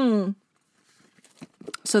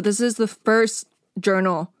 So this is the first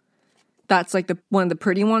journal that's, like, one of the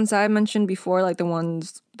pretty ones that I mentioned before, like the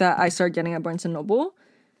ones that I started getting at Barnes & Noble.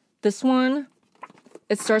 This one,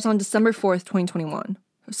 it starts on December 4th, 2021.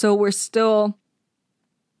 So we're still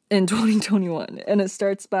in 2021. And it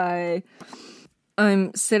starts by,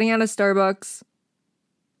 I'm sitting at a Starbucks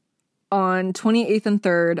on 28th and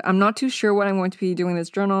 3rd. I'm not too sure what I'm going to be doing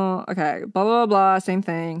this journal. Okay, blah, blah, blah, same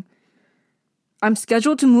thing. I'm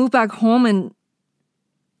scheduled to move back home in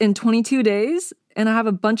 22 days, and I have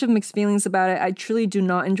a bunch of mixed feelings about it. I truly do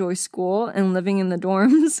not enjoy school and living in the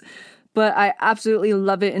dorms, but I absolutely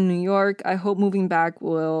love it in New York. I hope moving back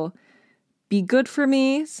will be good for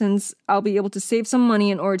me, since I'll be able to save some money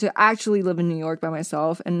in order to actually live in New York by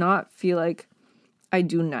myself and not feel like I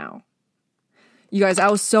do now. You guys,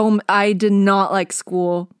 I did not like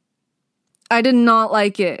school. I did not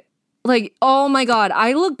like it. Like, oh my God,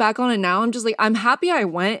 I look back on it now, I'm just like, I'm happy I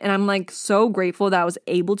went, and I'm, like, so grateful that I was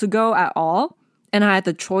able to go at all, and I had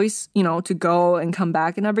the choice, you know, to go and come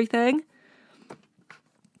back and everything.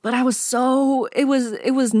 But it was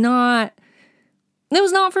not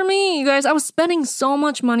for me, you guys. I was spending so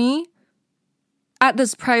much money at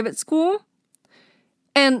this private school,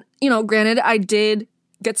 and, you know, granted, I did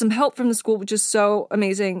get some help from the school, which is so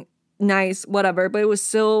amazing, nice, whatever, but it was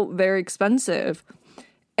still very expensive.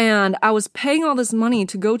 And I was paying all this money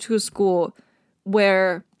to go to a school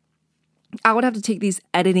where I would have to take these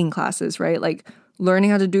editing classes, right? Like, learning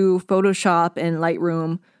how to do Photoshop and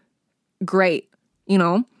Lightroom. Great, you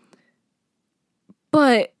know?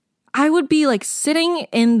 But I would be, like, sitting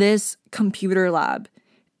in this computer lab,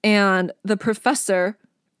 and the professor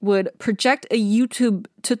would project a YouTube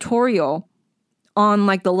tutorial on,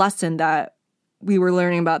 like, the lesson that we were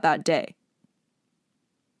learning about that day.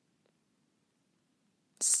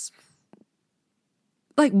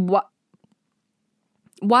 Like, what?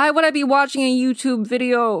 Why would I be watching a YouTube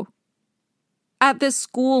video at this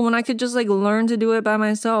school when I could just, like, learn to do it by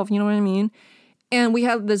myself? You know what I mean? And we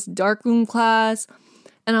have this darkroom class,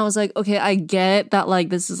 and I was like, okay, I get that, like,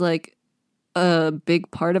 this is, like, a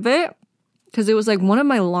big part of it, because it was, like, one of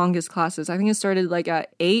my longest classes. I think it started, like,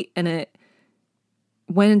 at 8, and it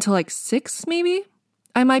went until, like, 6, maybe?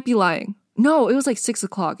 I might be lying. No, it was, like, 6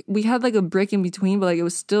 o'clock. We had, like, a break in between, but, like, it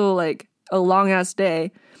was still, like, a long-ass day.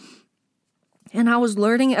 And I was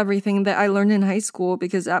learning everything that I learned in high school,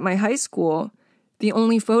 because at my high school, the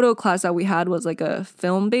only photo class that we had was, like, a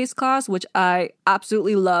film-based class, which I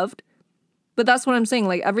absolutely loved. But that's what I'm saying.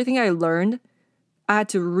 Like, everything I learned, I had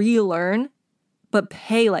to relearn, but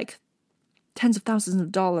pay, like, tens of thousands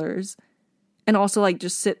of dollars. And also, like,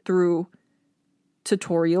 just sit through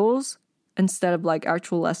tutorials instead of, like,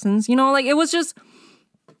 actual lessons. You know, like, it was just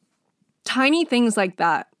tiny things like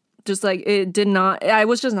that. Just, like, I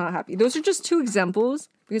was just not happy. Those are just 2 examples,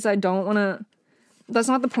 because I don't want to, that's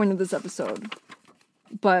not the point of this episode.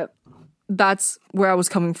 But that's where I was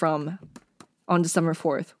coming from on December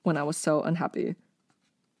 4th, when I was so unhappy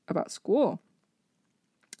about school.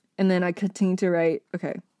 And then I continue to write.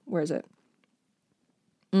 Okay, where is it?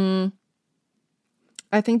 I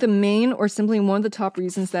think the main or simply one of the top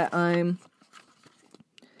reasons that I'm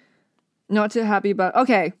not too happy about.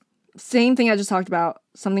 Okay, same thing I just talked about.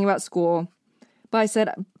 Something about school. But I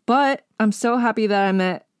said, but I'm so happy that I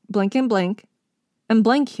met blank and blank and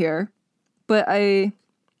blank here. But I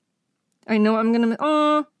know I'm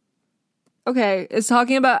gonna. Okay, it's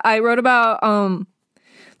talking about. I wrote about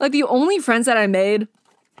like the only friends that I made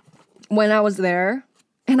when I was there,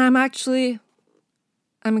 and I'm excited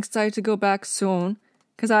to go back soon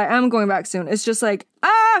because I am going back soon. It's just like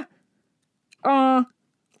I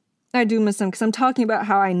do miss them because I'm talking about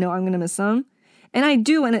how I know I'm gonna miss them, and I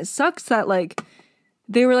do, and it sucks that like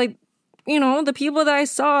they were like, the people that I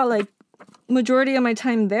saw like majority of my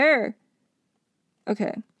time there.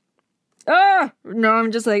 Okay. No,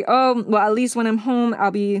 I'm just like, well, at least when I'm home,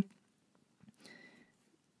 I'll be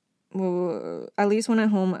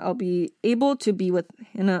able to be with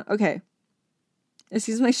Hannah. Okay. It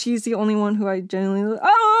seems like she's the only one who I genuinely.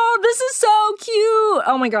 Oh, this is so cute.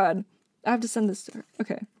 Oh my God. I have to send this to her.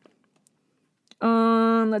 Okay.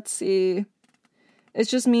 Let's see. It's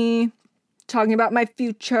just me talking about my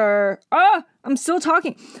future. I'm still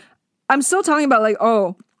talking about like,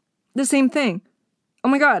 the same thing. Oh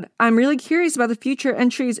my God, I'm really curious about the future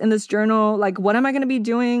entries in this journal. Like, what am I going to be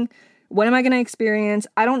doing? What am I going to experience?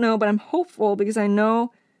 I don't know, but I'm hopeful because I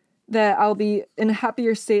know that I'll be in a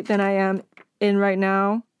happier state than I am in right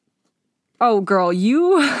now. Oh, girl,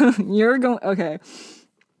 you're going, okay.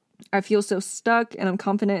 I feel so stuck and I'm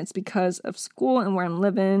confident it's because of school and where I'm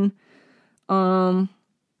living. I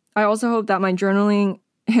also hope that my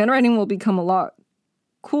handwriting will become a lot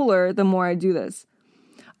cooler the more I do this.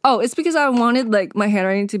 Oh, it's because I wanted like my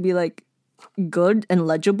handwriting to be like good and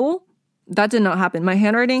legible. That did not happen. My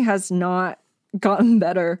handwriting has not gotten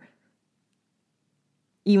better,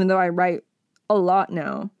 even though I write a lot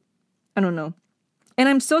now. I don't know. And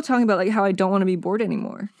I'm still talking about like how I don't want to be bored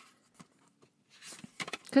anymore.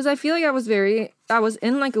 Because I feel like I was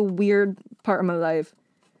in like a weird part of my life.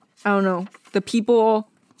 I don't know. The people,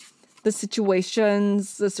 the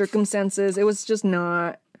situations, the circumstances, it was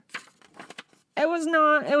not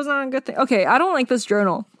a good thing. Okay, I don't like this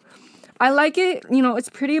journal. I like it, it's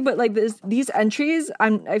pretty, but like these entries,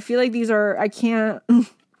 I feel like these are, I can't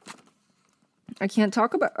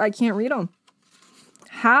read them.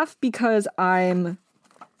 Half because I'm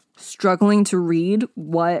struggling to read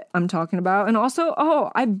what I'm talking about. And also,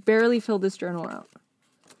 I barely filled this journal out.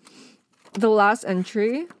 The last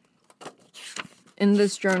entry in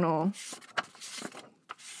this journal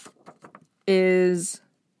is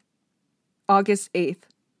August 8th,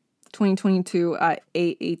 2022 at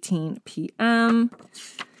 8:18 p.m.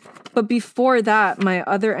 But before that, my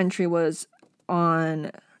other entry was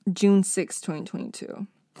on June 6th, 2022.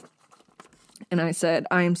 And I said,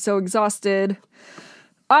 I am so exhausted.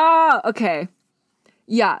 Okay.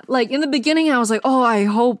 Yeah, like in the beginning, I was like, I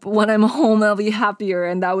hope when I'm home, I'll be happier.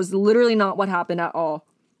 And that was literally not what happened at all.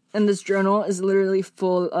 And this journal is literally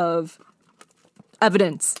full of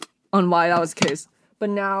evidence on why that was the case. But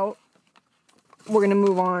now we're going to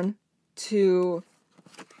move on to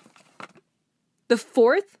the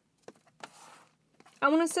fourth, I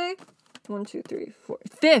want to say. 1, 2, 3, 4.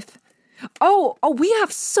 Fifth. Oh, we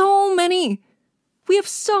have so many. We have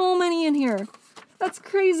so many in here. That's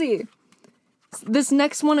crazy. This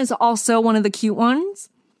next one is also one of the cute ones.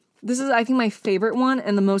 This is, I think, my favorite one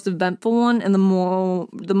and the most eventful one and the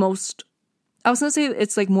most, I was going to say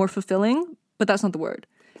it's like more fulfilling, but that's not the word.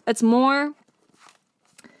 It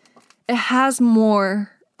has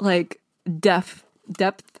more like depth.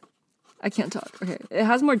 I can't talk. Okay. It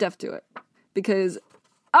has more depth to it because,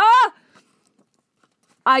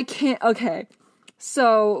 I can't. Okay.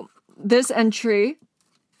 So this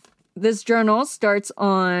journal starts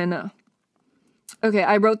on, okay,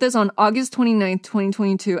 I wrote this on August 29th,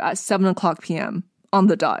 2022 at 7:00 p.m. on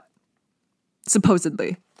the dot.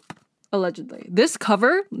 Supposedly. Allegedly. This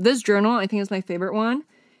journal, I think is my favorite one.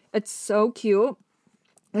 It's so cute.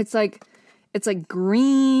 It's like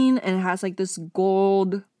green and it has like this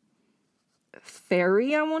gold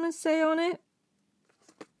fairy, I want to say, on it.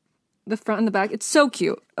 The front and the back. It's so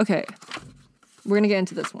cute. Okay. We're going to get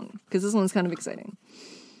into this one because this one's kind of exciting.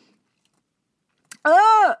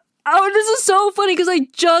 This is so funny because I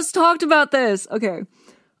just talked about this. Okay.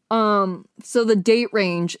 So the date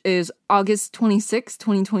range is August 26th,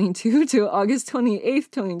 2022 to August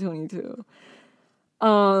 28th, 2022.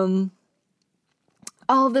 All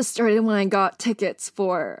of this started when I got tickets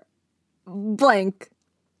for blank.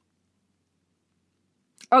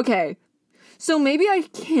 Okay. So maybe I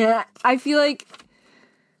feel like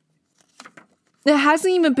It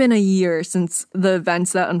hasn't even been a year since the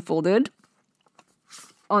events that unfolded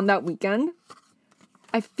on that weekend.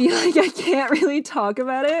 I feel like I can't really talk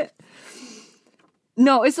about it.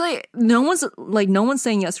 No, it's like no one's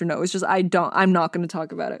saying yes or no. It's just I'm not going to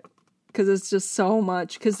talk about it because it's just so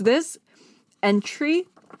much. Because this entry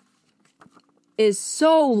is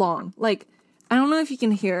so long. Like, I don't know if you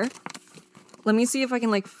can hear. Let me see if I can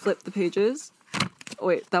like flip the pages. Oh,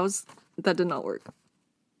 wait, that did not work.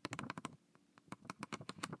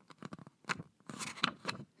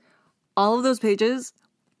 All of those pages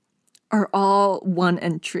are all one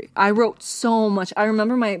entry. I wrote so much. I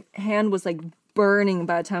remember my hand was like burning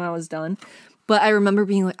by the time I was done. But I remember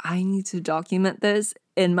being like, I need to document this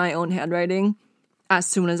in my own handwriting as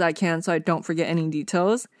soon as I can so I don't forget any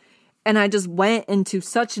details. And I just went into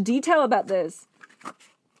such detail about this.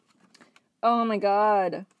 Oh my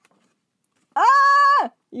god.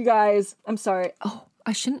 Ah! You guys, I'm sorry. Oh,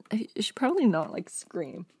 I should probably not like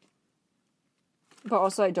scream. But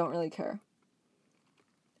also I don't really care.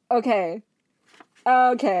 Okay,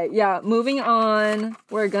 yeah, moving on.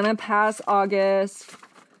 We're gonna pass August.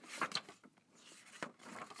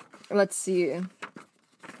 Let's see.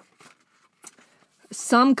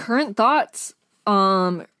 Some current thoughts.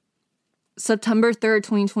 September 3rd,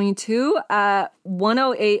 2022 at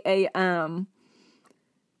 1:08 a.m.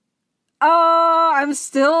 Oh, I'm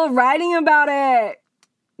still writing about it.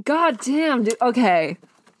 God damn, dude. Okay.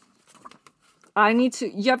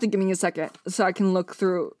 You have to give me a second so I can look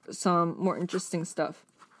through some more interesting stuff.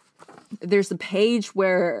 There's a page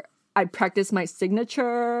where I practice my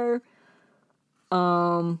signature.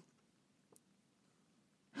 Oh,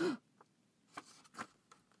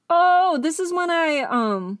 this is when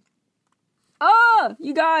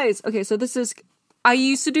you guys. Okay, so I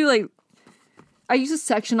used to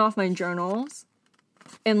section off my journals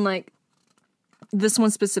and like this one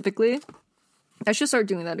specifically. I should start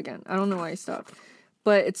doing that again. I don't know why I stopped.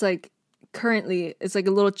 But it's like, currently, it's like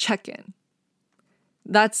a little check-in.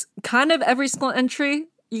 That's kind of every single entry,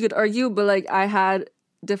 you could argue, but like I had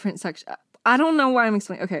different sections. I don't know why I'm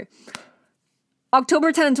explaining. Okay.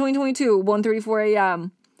 October 10, 2022, 1:34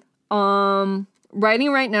 a.m.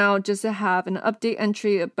 Writing right now just to have an update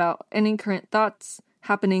entry about any current thoughts,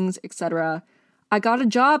 happenings, etc. I got a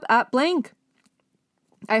job at blank.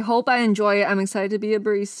 I hope I enjoy it. I'm excited to be a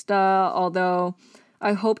barista, although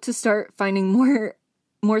I hope to start finding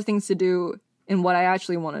more things to do in what I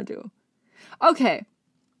actually want to do. Okay.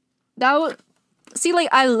 I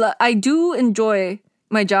do enjoy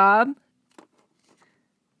my job.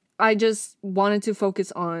 I just wanted to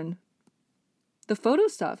focus on the photo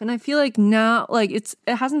stuff. And I feel like now, like it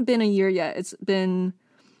hasn't been a year yet. It's been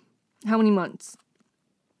how many months?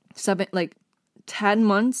 10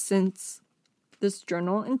 months since this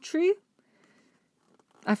journal entry.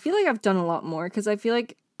 I feel like I've done a lot more because I feel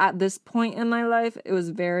like at this point in my life, it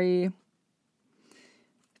was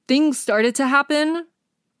things started to happen,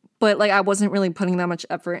 but like I wasn't really putting that much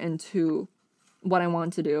effort into what I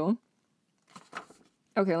wanted to do.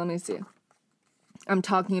 Okay, let me see. I'm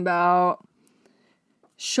talking about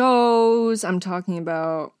shows. I'm talking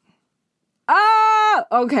about...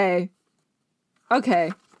 Okay.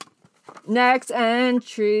 Next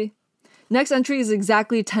entry. Next entry is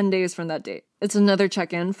exactly 10 days from that date. It's another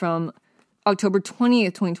check-in from October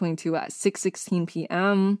 20th, 2022 at 6:16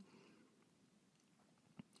 p.m.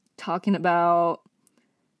 Talking about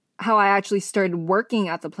how I actually started working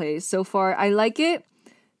at the place. So far, I like it.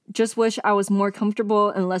 Just wish I was more comfortable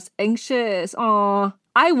and less anxious. Aw.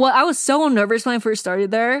 I was so nervous when I first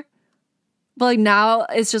started there. But like now,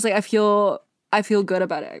 it's just like I feel good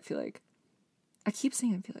about it. I feel like. I keep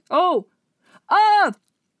saying I feel like. Oh!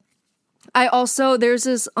 I also, there's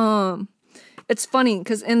this, it's funny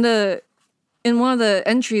because in one of the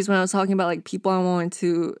entries when I was talking about like people I wanted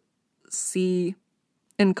to see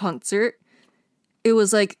in concert, it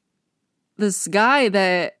was like this guy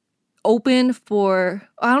that opened for,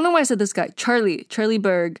 I don't know why I said this guy, Charlie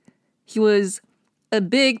Berg. He was a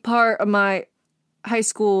big part of my high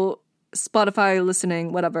school Spotify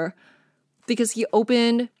listening, whatever, because he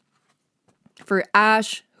opened for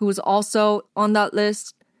Ash, who was also on that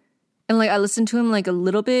list. And like I listened to him like a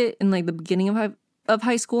little bit in like the beginning of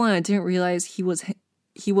high school, and I didn't realize he was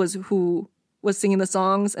who was singing the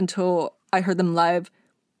songs until I heard them live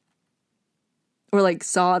or like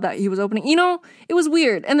saw that he was opening. You know, it was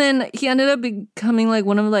weird. And then he ended up becoming like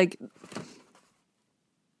one of like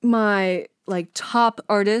my like top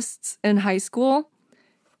artists in high school,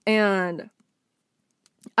 and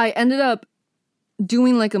I ended up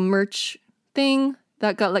doing like a merch thing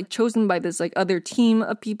that got like chosen by this like other team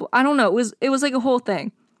of people. I don't know. It was like a whole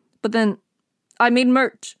thing. But then I made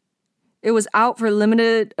merch It was out for a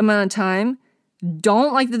limited amount of time.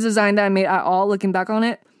 Don't like the design that I made at all, looking back on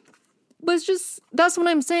it. But it's just, that's what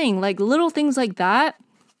I'm saying. Like, little things like that.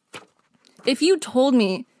 If you told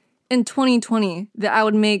me in 2020 that I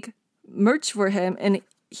would make merch for him and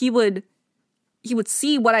he would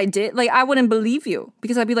see what I did, like, I wouldn't believe you.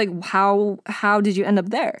 Because I'd be like, how did you end up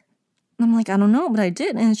there? And I'm like, I don't know, but I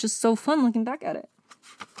did. And it's just so fun looking back at it.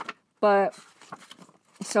 But,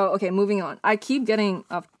 so, okay, moving on. I keep getting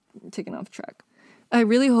taken off track. I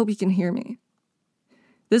really hope you can hear me.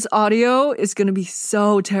 This audio is going to be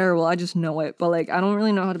so terrible. I just know it. But, like, I don't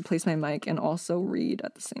really know how to place my mic and also read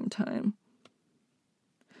at the same time.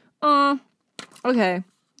 Okay.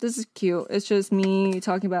 This is cute. It's just me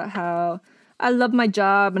talking about how I love my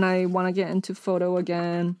job and I want to get into photo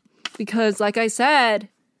again. Because, like I said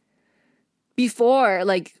before,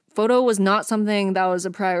 like, photo was not something that was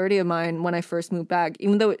a priority of mine when I first moved back.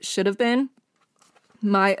 Even though it should have been,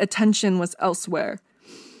 my attention was elsewhere.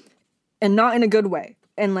 And not in a good way.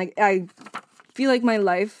 And, like, I feel like my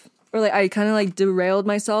life, or, like, I kind of, like, derailed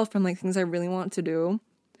myself from, like, things I really want to do.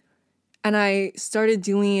 And I started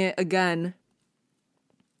doing it again.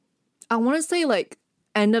 I want to say, like,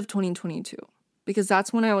 end of 2022. Because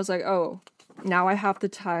that's when I was like, oh, now I have the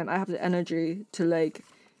time, I have the energy to, like,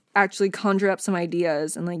 actually conjure up some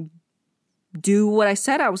ideas and, like, do what I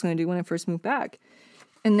said I was going to do when I first moved back.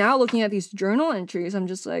 And now looking at these journal entries, I'm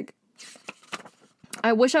just like,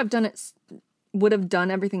 I wish would have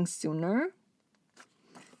done everything sooner.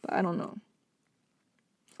 But I don't know.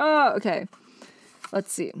 Oh, okay.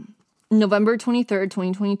 Let's see. November 23rd,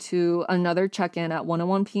 2022, another check-in at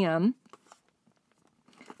 1:01 p.m.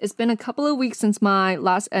 It's been a couple of weeks since my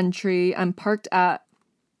last entry. I'm parked at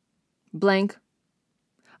blank.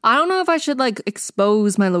 I don't know if I should, like,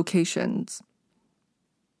 expose my locations.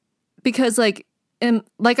 Because, like,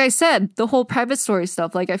 like I said, the whole private story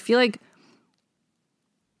stuff, like, I feel like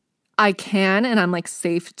I can and I'm, like,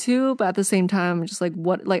 safe to, but at the same time, I'm just like,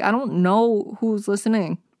 what? Like, I don't know who's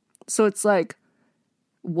listening. So it's like,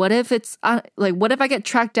 what if it's, what if I get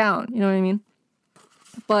tracked down? You know what I mean?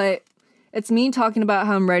 But it's me talking about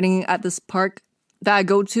how I'm writing at this park that I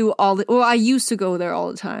go to I used to go there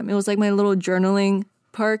all the time. It was like my little journaling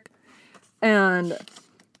park. And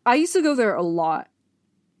I used to go there a lot.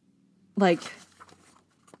 Like,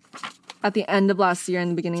 at the end of last year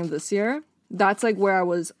and the beginning of this year. That's, like, where I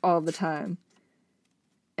was all the time.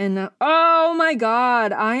 And, oh my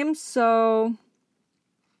God,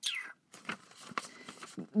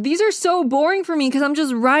 these are so boring for me because I'm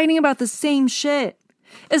just writing about the same shit.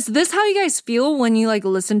 Is this how you guys feel when you, like,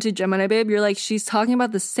 listen to Gemini Babe? You're like, she's talking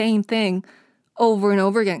about the same thing over and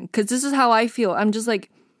over again. Because this is how I feel. I'm just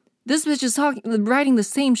like, this bitch is writing the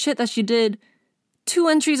same shit that she did 2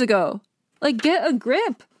 entries ago. Like, get a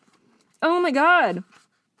grip. Oh my God.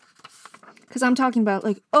 Because I'm talking about,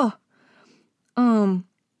 like, I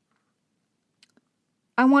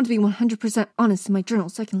want to be 100% honest in my journal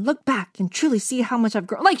so I can look back and truly see how much I've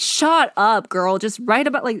grown. Like, shut up, girl. Just write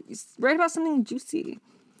about something juicy.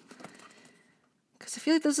 Because I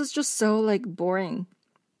feel like this is just so, like, boring.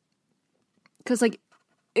 Because, like,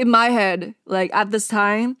 in my head, like, at this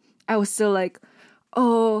time, I was still like,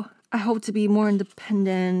 oh, I hope to be more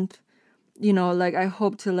independent. You know, like, I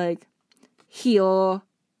hope to, like, heal.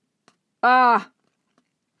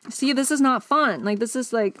 See, this is not fun. Like, this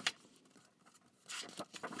is, like,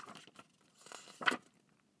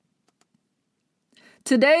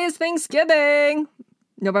 today is Thanksgiving,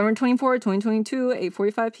 November 24th, 2022,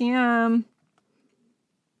 8:45 p.m.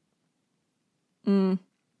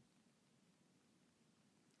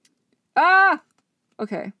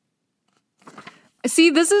 Okay. See,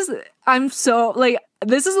 this is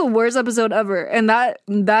the worst episode ever. And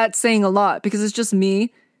that's saying a lot because it's just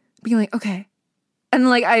me being like, okay. And,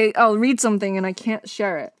 like, I'll read something and I can't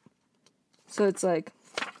share it. So it's like,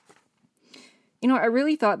 you know, I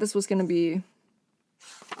really thought this was going to be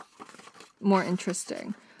more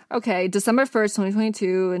interesting. Okay, December 1st,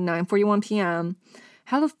 2022, 9:41 p.m.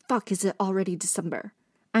 How the fuck is it already December?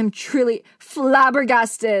 I'm truly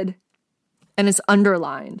flabbergasted. And it's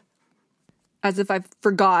underlined. As if I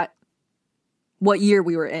forgot what year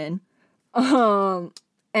we were in. And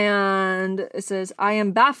it says, I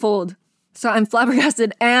am baffled. So I'm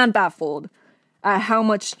flabbergasted and baffled at how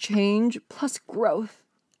much change plus growth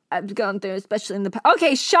I've gone through, especially in the past.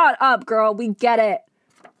 Okay, shut up, girl. We get it.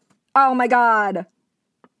 Oh my God.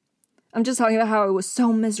 I'm just talking about how I was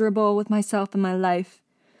so miserable with myself and my life.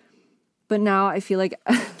 But now I feel like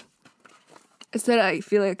I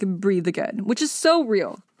feel like I can breathe again, which is so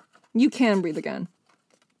real. You can breathe again.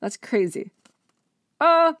 That's crazy.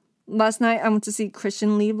 Last night I went to see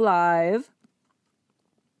Christian Leave live.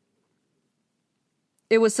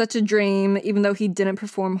 It was such a dream, even though he didn't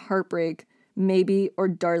perform Heartbreak, Maybe, or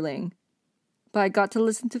Darling. But I got to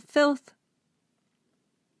listen to Filth.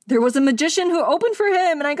 There was a magician who opened for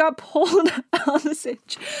him, and I got pulled on the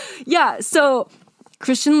stage. Yeah, so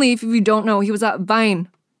Christian Leaf, if you don't know, he was at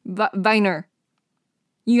Viner.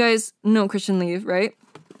 You guys know Christian Leaf, right?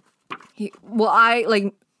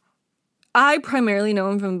 I primarily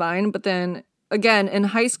know him from Vine, but then, again, in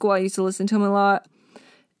high school, I used to listen to him a lot.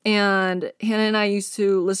 And Hannah and I used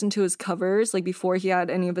to listen to his covers, like, before he had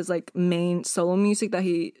any of his, like, main solo music that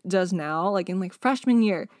he does now. Like, in, like, freshman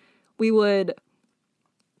year, we would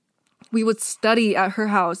study at her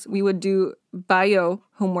house. We would do bio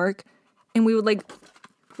homework, and we would, like,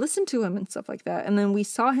 listen to him and stuff like that. And then we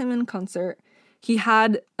saw him in concert. He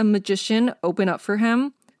had a magician open up for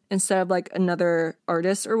him instead of, like, another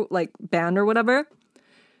artist or, like, band or whatever.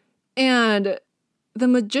 And the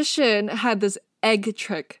magician had this egg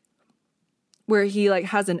trick where he, like,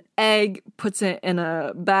 has an egg, puts it in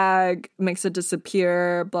a bag, makes it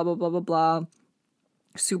disappear, blah, blah, blah, blah, blah.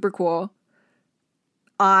 Super cool.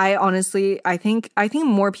 I think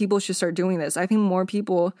more people should start doing this. I think more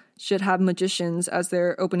people should have magicians as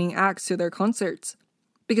their opening acts to their concerts,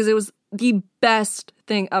 because it was the best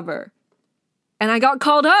thing ever. And I got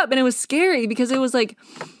called up, and it was scary because it was like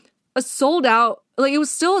a sold out, like, it was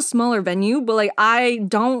still a smaller venue, but like I'm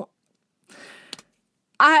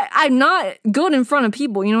not good in front of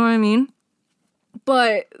people, you know what I mean?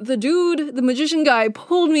 But the magician guy,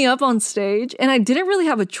 pulled me up on stage, and I didn't really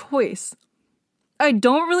have a choice. I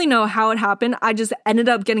don't really know how it happened. I just ended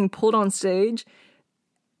up getting pulled on stage,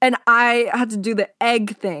 and I had to do the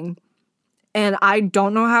egg thing. And I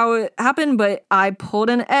don't know how it happened, but I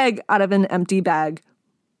pulled an egg out of an empty bag.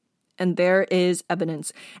 And there is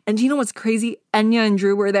evidence. And do you know what's crazy? Enya and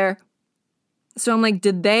Drew were there. So I'm like,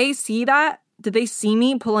 did they see that? Did they see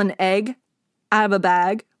me pull an egg out of a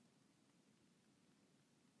bag?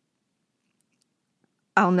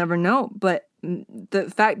 I'll never know. But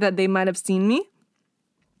the fact that they might have seen me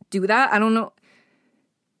do that, I don't know.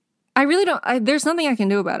 I really don't. There's nothing I can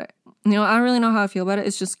do about it. You know, I don't really know how I feel about it.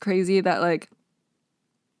 It's just crazy that, like,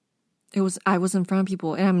 I was in front of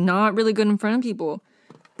people, and I'm not really good in front of people.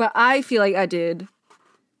 But I feel like I did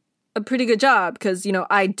a pretty good job because, you know,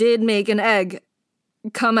 I did make an egg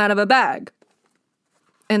come out of a bag.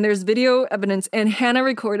 And there's video evidence, and Hannah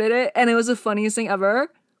recorded it, and it was the funniest thing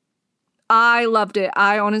ever. I loved it.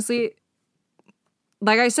 I honestly,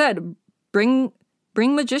 like I said, bring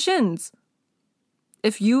magicians.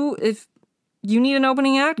 If you need an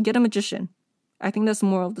opening act, get a magician. I think that's the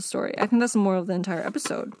moral of the story. I think that's the moral of the entire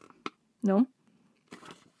episode. No?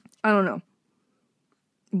 I don't know.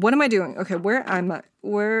 What am I doing? Okay, where I'm at.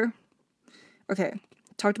 Okay,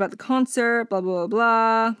 talked about the concert, blah, blah, blah,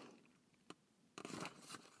 blah.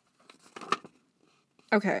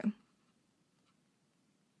 Okay.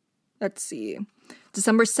 Let's see.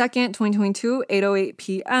 December 2nd, 2022, 8:08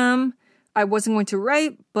 p.m. I wasn't going to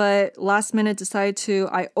write, but last minute decided to.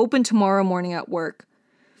 I open tomorrow morning at work.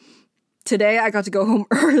 Today, I got to go home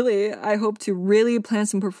early. I hope to really plan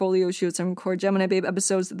some portfolio shoots and record Gemini Babe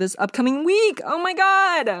episodes this upcoming week. Oh my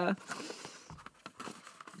god!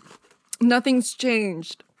 Nothing's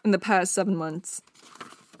changed in the past 7 months.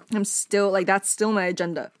 I'm still, like, that's still my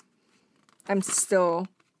agenda. I'm still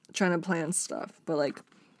trying to plan stuff, but, like,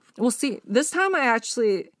 we'll see. This time I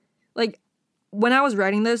actually, like, when I was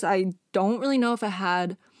writing this, I don't really know if I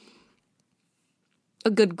had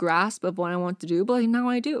a good grasp of what I want to do, but, like, now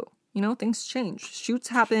I do. You know, things change. Shoots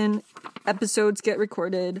happen. Episodes get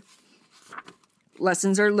recorded.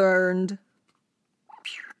 Lessons are learned.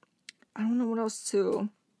 I don't know what else to...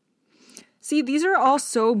 See, these are all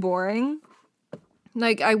so boring.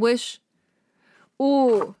 Like, I wish...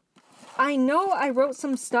 Ooh. I know I wrote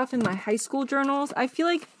some stuff in my high school journals. I feel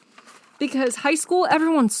like because high school,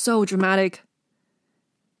 everyone's so dramatic.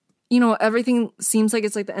 You know, everything seems like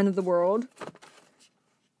it's like the end of the world.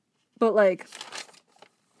 But, like...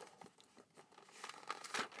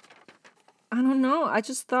 I don't know. I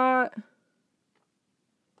just thought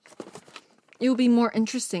it would be more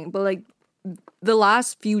interesting. But, like, the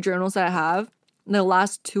last few journals that I have, the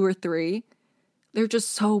last 2 or 3, they're just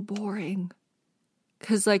so boring.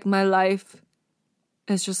 Because, like, my life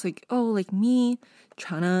is just, like, oh, like, me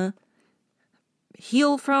trying to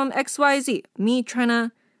heal from XYZ. Me trying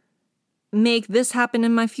to make this happen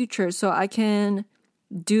in my future so I can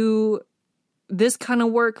do this kind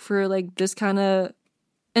of work for, like, this kind of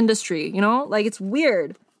industry, you know? Like, it's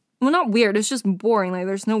weird. Well, not weird, it's just boring. Like,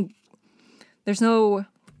 there's no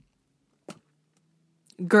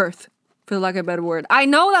girth, for lack of a better word. I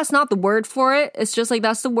know that's not the word for it. It's just, like,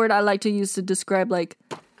 that's the word I like to use to describe, like,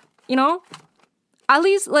 you know? at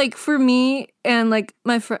least, like, for me and, like,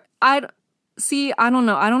 my friend, I don't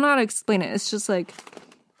know. I don't know how to explain it. It's just, like,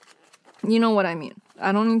 you know what I mean.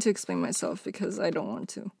 I don't need to explain myself because I don't want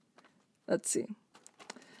to. Let's see.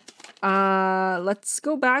 Let's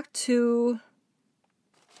go back to,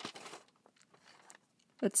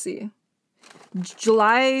 let's see.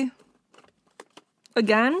 July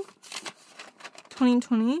again,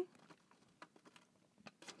 2020.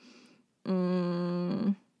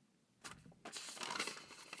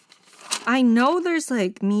 I know there's,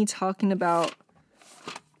 like, me talking about,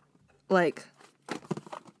 like,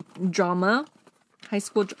 drama, high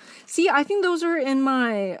school. See, I think those are in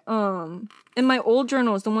my old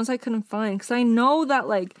journals, the ones I couldn't find. Because I know that,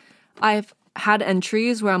 like, I've had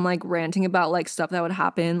entries where I'm, like, ranting about, like, stuff that would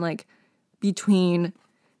happen, like, between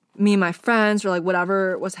me and my friends or, like,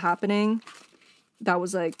 whatever was happening that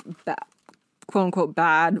was, like, bad, quote unquote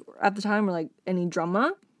bad at the time, or, like, any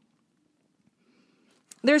drama.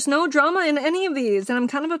 There's no drama in any of these, and I'm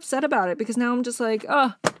kind of upset about it because now I'm just like,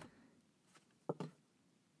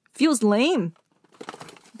 feels lame.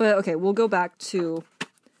 But okay, we'll go back to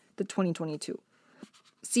the 2022.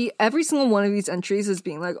 See, every single one of these entries is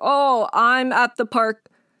being like, oh, I'm at the park,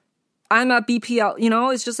 I'm at BPL, you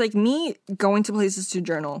know? It's just like me going to places to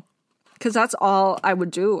journal. Because that's all I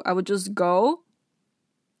would do. I would just go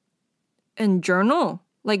and journal,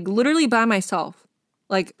 like, literally by myself,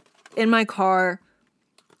 like, in my car,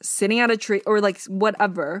 sitting at a tree, or, like,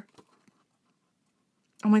 whatever.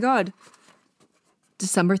 Oh my god.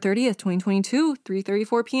 December 30th, 2022,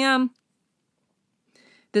 3:34 p.m.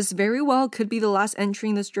 This very well could be the last entry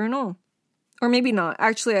in this journal. Or maybe not.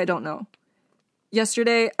 Actually, I don't know.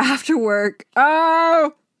 Yesterday, after work.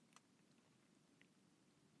 Oh!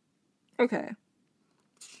 Okay.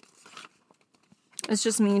 It's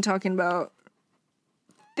just me talking about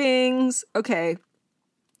things. Okay.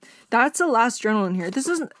 That's the last journal in here.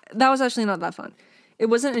 That was actually not that fun. It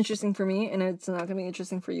wasn't interesting for me, and it's not going to be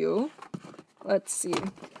interesting for you. Let's see.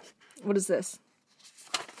 What is this?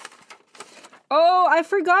 Oh, I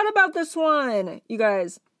forgot about this one. You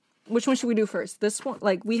guys, which one should we do first? This one?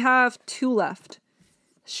 Like, we have 2 left.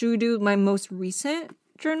 Should we do my most recent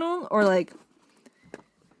journal, or, like,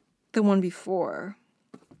 the one before?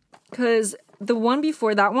 Because the one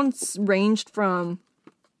before, that one's ranged from,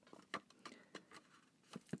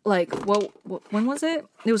 like, when was it?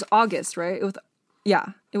 It was August, right?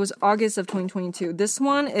 It was August of 2022. This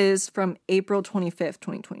one is from April 25th,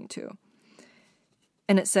 2022.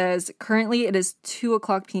 And it says, currently it is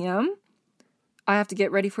 2:00 p.m. I have to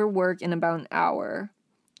get ready for work in about an hour.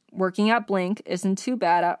 Working at blank isn't too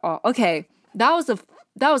bad at all. Okay, that was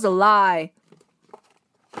a lie.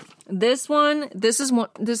 This isn't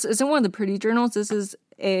one of the pretty journals. This is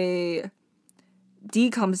a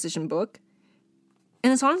decomposition book.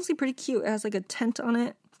 And it's honestly pretty cute. It has, like, a tent on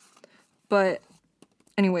it. But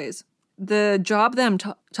anyways, the job that I'm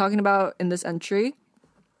talking about in this entry,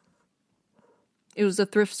 it was a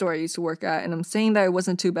thrift store I used to work at. And I'm saying that it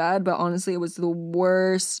wasn't too bad, but honestly, it was the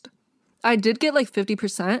worst. I did get, like,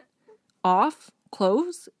 50% off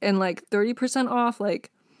clothes and, like, 30% off, like,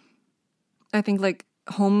 I think, like,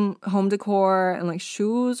 home decor and, like,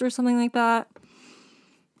 shoes or something like that.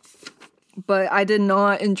 But I did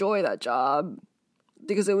not enjoy that job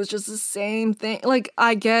because it was just the same thing. Like,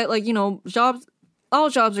 I get, like, you know, all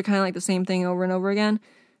jobs are kind of like the same thing over and over again.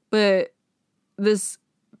 But this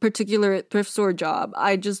particular thrift store job,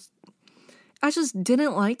 I just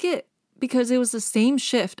didn't like it because it was the same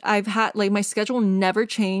shift. I've had, like, my schedule never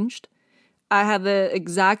changed. I had the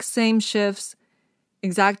exact same shifts,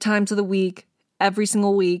 exact times of the week, every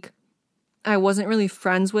single week. I wasn't really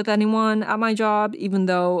friends with anyone at my job, even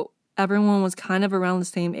though everyone was kind of around the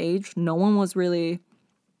same age. No one was really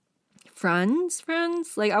friends.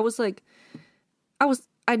 Like,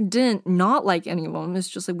 I didn't not like any of them. It's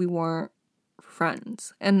just like we weren't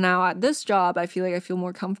friends. And now at this job, I feel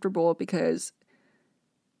more comfortable because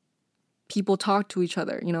people talk to each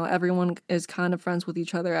other. You know, everyone is kind of friends with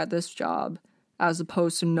each other at this job as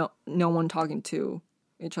opposed to no one talking to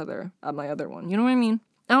each other at my other one. You know what I mean?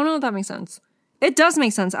 I don't know if that makes sense. It does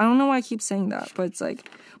make sense. I don't know why I keep saying that, but it's like,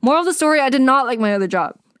 moral of the story, I did not like my other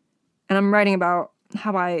job. And I'm writing about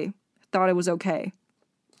how I thought it was okay.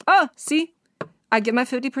 Oh, see? I get my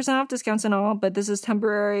 50% off discounts and all, but this is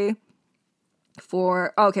temporary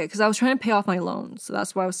because I was trying to pay off my loans. So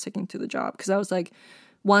that's why I was sticking to the job. Because I was like,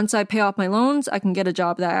 once I pay off my loans, I can get a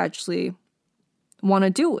job that I actually want to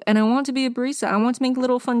do. And I want to be a barista. I want to make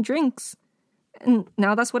little fun drinks. And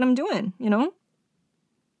now that's what I'm doing, you know?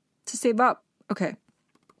 To save up. Okay.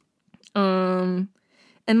 In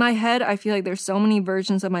my head, I feel like there's so many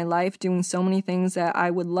versions of my life doing so many things that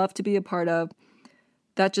I would love to be a part of.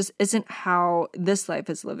 that just isn't how this life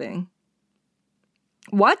is living.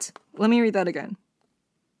 What? Let me read that again.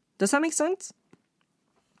 Does that make sense?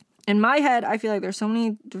 In my head, I feel like there's so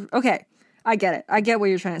many... Okay, I get it. I get what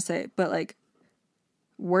you're trying to say, but like,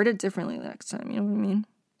 word it differently next time. You know what I mean?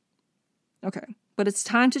 Okay, but it's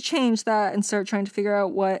time to change that and start trying to figure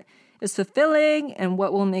out what is fulfilling and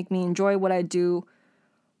what will make me enjoy what I do.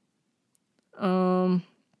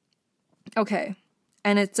 Okay,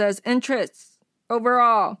 and it says interests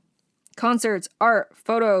overall, concerts, art,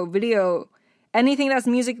 photo, video, anything that's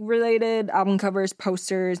music related, album covers,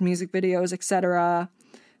 posters, music videos, etc.,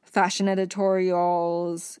 fashion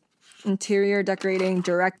editorials, interior decorating,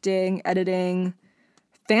 directing, editing,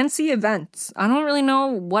 fancy events. I don't really know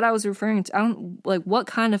what I was referring to. I don't, like, what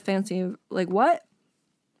kind of fancy, like, what?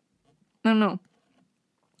 I don't know.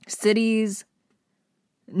 Cities,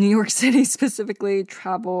 New York City specifically,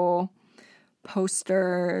 travel,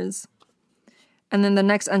 posters. And then the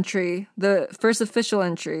next entry, the first official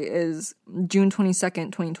entry is June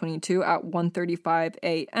 22nd, 2022 at 1:35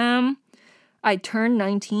 a.m. I turned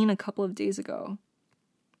 19 a couple of days ago.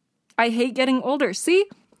 I hate getting older. See?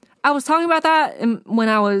 I was talking about that when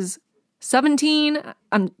I was 17.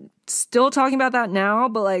 I'm still talking about that now,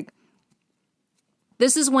 but like,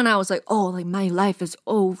 this is when I was like, oh, like my life is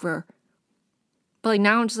over. But like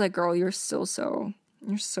now I'm just like, girl, you're so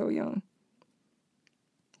young.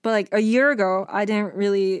 But like a year ago, I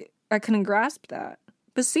couldn't grasp that.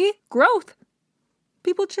 But see, growth.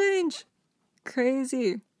 People change.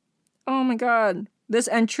 Crazy. Oh my God. This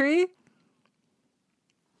entry.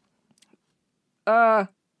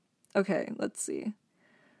 Okay, let's see.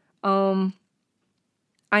 I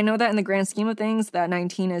know that in the grand scheme of things, that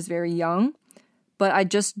 19 is very young, but I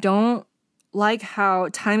just don't like how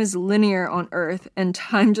time is linear on Earth and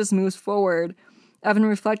time just moves forward. I've been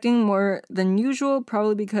reflecting more than usual,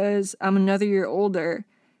 probably because I'm another year older,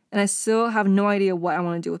 and I still have no idea what I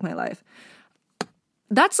want to do with my life.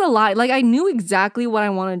 That's a lie. Like, I knew exactly what I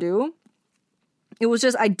want to do. It was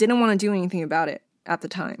just I didn't want to do anything about it at the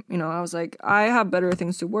time. You know, I was like, I have better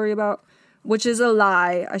things to worry about, which is a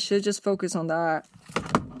lie. I should just focus on that.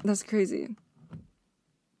 That's crazy.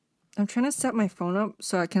 I'm trying to set my phone up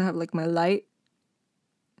so I can have, like, my light.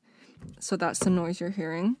 So that's the noise you're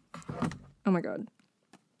hearing. Oh my God.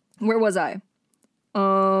 Where was I?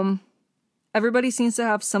 Everybody seems to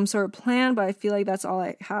have some sort of plan, but I feel like that's all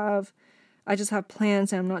I have. I just have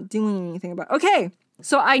plans and I'm not doing anything about it. Okay.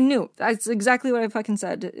 So I knew. That's exactly what I fucking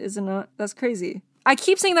said. Is it not? That's crazy. I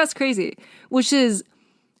keep saying that's crazy, which is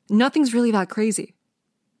nothing's really that crazy.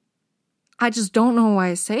 I just don't know why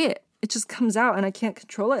I say it. It just comes out and I can't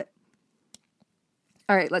control it.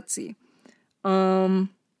 All right, let's see.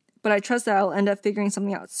 But I trust that I'll end up figuring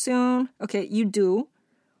something out soon. Okay, you do.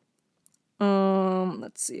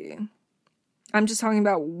 Let's see. I'm just talking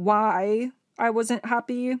about why I wasn't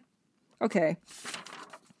happy. Okay.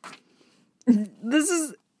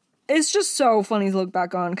 It's just so funny to look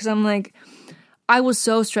back on because I'm like, I was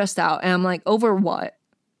so stressed out and I'm like, over what?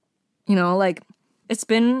 You know, like, it's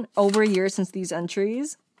been over a year since these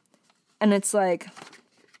entries and it's like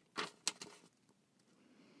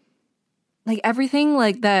everything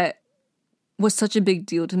like that was such a big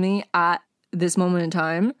deal to me at this moment in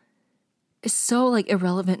time is so like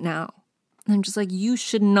irrelevant now. And I'm just like, you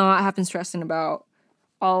should not have been stressing about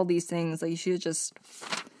all these things. Like, you should have just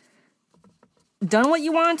done what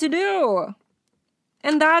you wanted to do.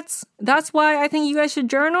 And that's why I think you guys should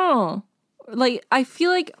journal. Like, I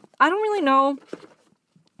feel like I don't really know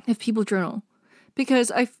if people journal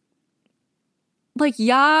because it's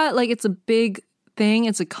a big thing.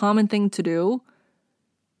 It's a common thing to do.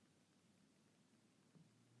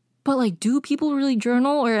 But like, do people really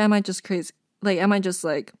journal or am I just crazy? Like, am I just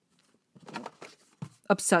like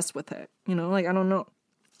obsessed with it? You know, like, I don't know.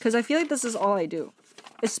 Because I feel like this is all I do,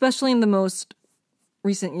 especially in the most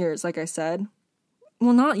recent years, like I said.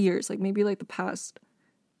 Well, not years, like maybe like the past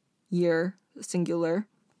year, singular.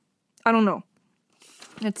 I don't know.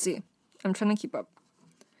 Let's see. I'm trying to keep up.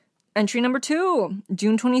 Entry number 2,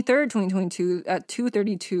 June 23rd, 2022 at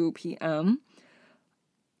 2:32 p.m.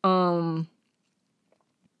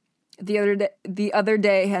 The other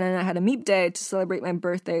day, Hannah and I had a meet day to celebrate my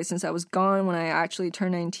birthday since I was gone when I actually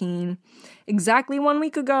turned 19 exactly 1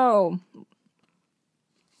 week ago.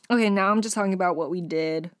 Okay, now I'm just talking about what we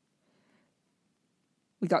did.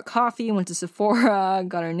 We got coffee, went to Sephora,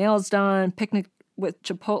 got our nails done, picnicked with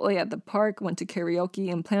Chipotle at the park, went to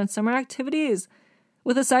karaoke, and planned summer activities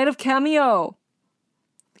with a side of Cameo.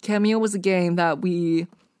 Cameo was a game that we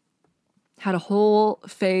had a whole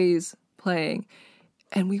phase playing,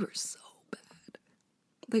 and we were so bad.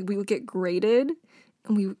 Like, we would get graded,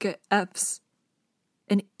 and we would get Fs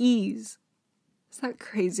and ease. Is that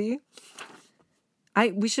crazy?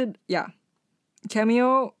 Cameo,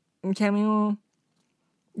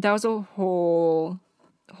 that was a whole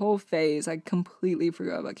phase. I completely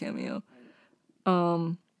forgot about Cameo.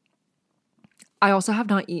 I also have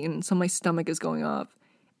not eaten, so my stomach is going off.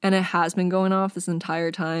 And it has been going off this entire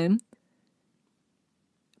time.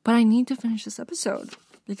 But I need to finish this episode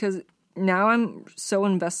because now I'm so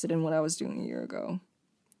invested in what I was doing a year ago.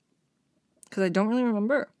 Because I don't really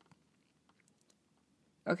remember.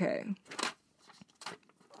 Okay.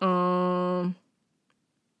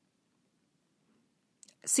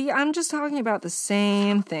 See, I'm just talking about the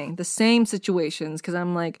same thing, the same situations, because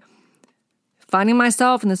I'm like finding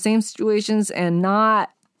myself in the same situations and not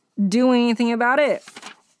doing anything about it.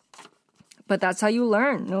 But that's how you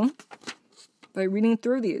learn, no? By reading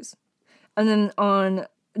through these. And then on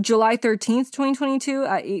July 13th, 2022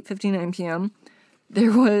 at 8:59 p.m.,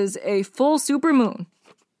 there was a full supermoon.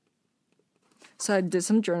 So I did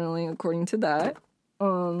some journaling according to that.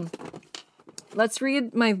 Let's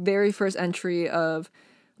read my very first entry of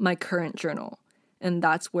my current journal, and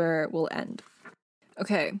that's where it will end.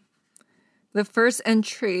 Okay. The first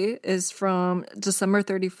entry is from December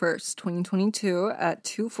 31st, 2022 at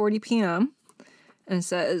 2:40 p.m. And it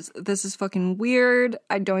says, "This is fucking weird.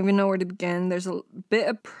 I don't even know where to begin. There's a bit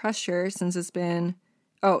of pressure since it's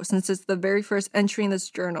the very first entry in this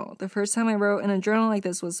journal. The first time I wrote in a journal like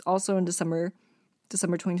this was also in December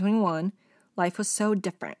 2021. Life was so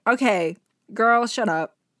different." Okay, girl, shut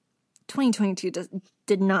up. 2022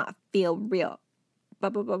 did not feel real. Blah,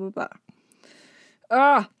 blah, blah, blah,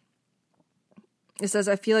 blah. It says,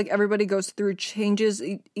 "I feel like everybody goes through changes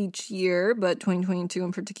each year, but 2022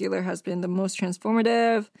 in particular has been the most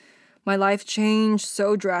transformative. My life changed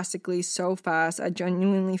so drastically, so fast. I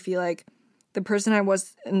genuinely feel like the person I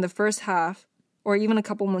was in the first half, or even a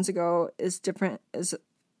couple months ago, is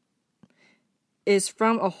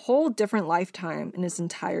from a whole different lifetime in its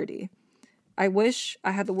entirety. I wish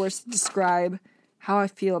I had the words to describe how I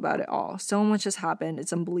feel about it all. So much has happened.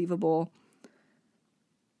 It's unbelievable."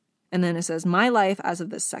 And then it says, "My life as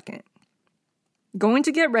of this second. Going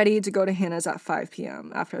to get ready to go to Hannah's at 5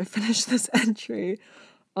 p.m. after I finish this entry.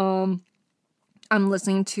 I'm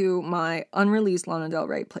listening to my unreleased Lana Del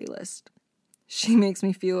Rey playlist. She makes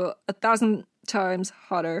me feel 1,000 times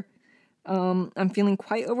hotter. I'm feeling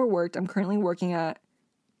quite overworked. I'm currently working at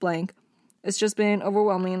blank. It's just been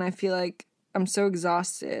overwhelming and I feel like I'm so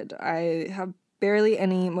exhausted. I have barely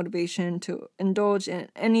any motivation to indulge in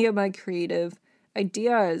any of my creative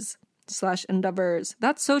ideas / endeavors."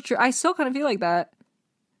 That's so true. I still kind of feel like that.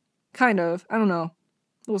 Kind of. I don't know.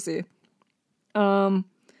 We'll see.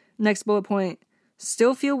 Next bullet point.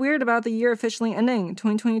 "Still feel weird about the year officially ending.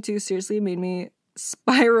 2022 seriously made me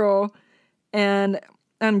spiral and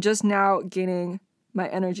I'm just now gaining my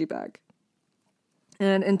energy back.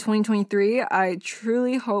 And in 2023, I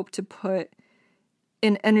truly hope to put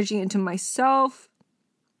in energy into myself.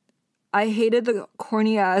 I hated the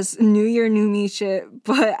corny ass New Year, New Me shit,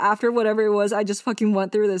 but after whatever it was I just fucking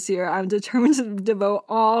went through this year, I'm determined to devote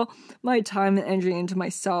all my time and energy into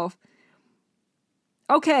myself."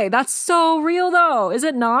 Okay, that's so real though, is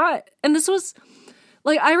it not? And this was,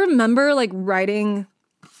 like, I remember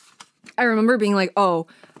being like, oh,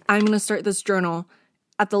 I'm gonna start this journal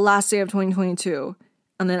at the last day of 2022,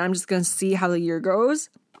 and then I'm just gonna see how the year goes.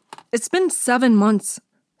 It's been 7 months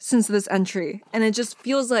since this entry, and it just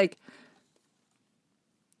feels like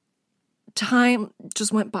time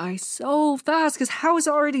just went by so fast, because how is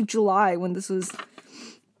it already July when this was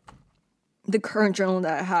the current journal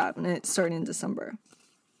that I have and it started in December?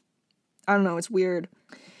 I don't know, it's weird.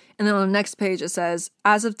 And then on the next page it says,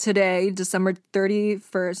 "As of today, December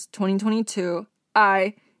 31st, 2022,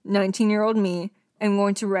 I, 19-year-old me, am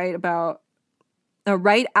going to write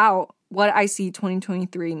out what I see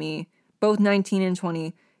 2023 me, both 19 and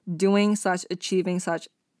 20, doing / achieving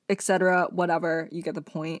 / etc. Whatever, you get the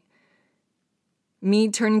point. Me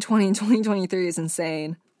turning 20 in 2023 is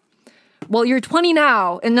insane. Well, you're 20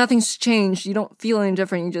 now and nothing's changed. You don't feel any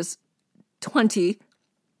different. You're just 20.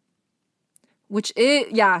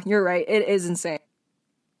 Yeah, you're right. It is insane.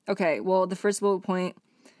 Okay, well, the first bullet point,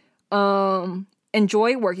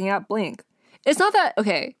 enjoy working at blank. It's not that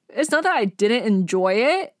I didn't enjoy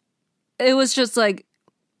it. It was just like,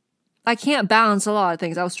 I can't balance a lot of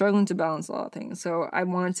things. I was struggling to balance a lot of things. So I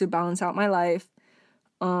wanted to balance out my life.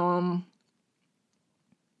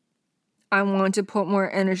 I wanted to put more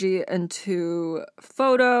energy into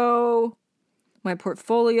photo, my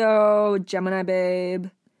portfolio, Gemini babe,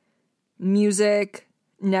 music,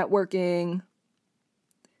 networking.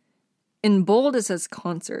 In bold, it says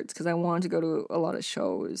concerts, because I wanted to go to a lot of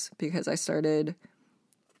shows, because I started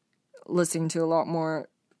listening to a lot more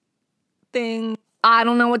things. I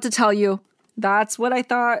don't know what to tell you. That's what I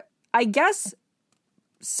thought. I guess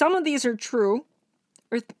some of these are true,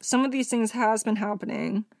 or some of these things has been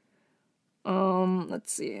happening.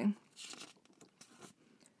 Let's see.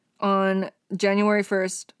 On January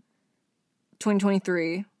 1st,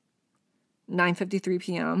 2023, 9:53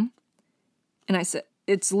 p.m. And I said,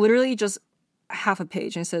 it's literally just half a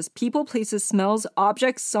page. And it says, people, places, smells,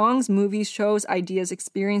 objects, songs, movies, shows, ideas,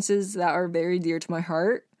 experiences that are very dear to my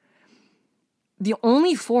heart. The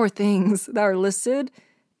only 4 things that are listed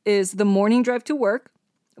is the morning drive to work,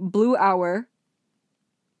 blue hour,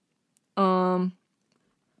 and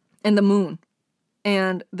the moon,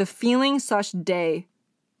 and the feeling/day.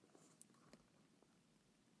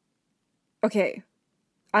 Okay,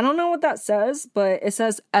 I don't know what that says, but it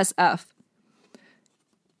says SF.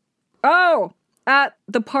 Oh, at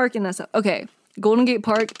the park in SF. Okay, Golden Gate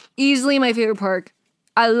Park, easily my favorite park.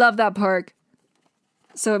 I love that park.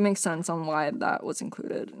 So it makes sense on why that was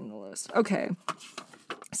included in the list. Okay.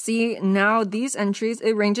 See, now these entries,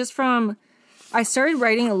 it ranges from, I started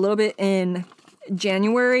writing a little bit in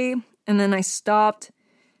January, and then I stopped,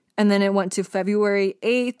 and then it went to February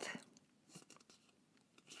 8th,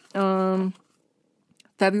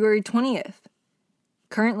 February 20th.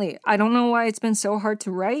 Currently, I don't know why it's been so hard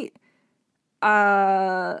to write.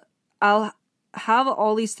 I'll have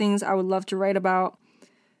all these things I would love to write about.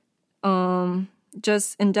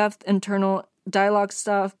 Just in-depth internal dialogue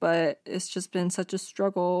stuff, but it's just been such a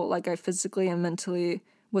struggle. Like, I physically and mentally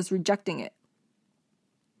was rejecting it.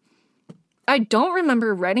 I don't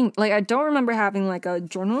remember having like a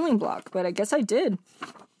journaling block, but I guess I did.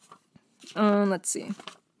 Let's see.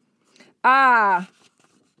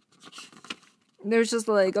 There's just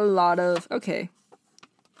like a lot of, okay.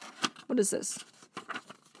 What is this?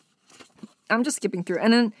 I'm just skipping through.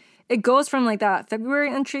 And then it goes from like that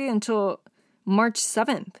February entry until March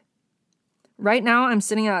 7th. Right now, I'm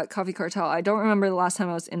sitting at Coffee Cartel. I don't remember the last time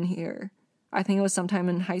I was in here. I think it was sometime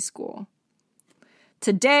in high school.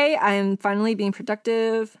 Today, I am finally being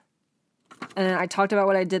productive. And I talked about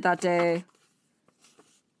what I did that day.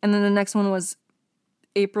 And then the next one was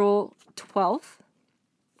April 12th.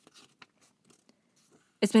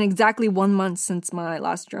 It's been exactly 1 month since my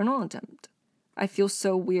last journal attempt. I feel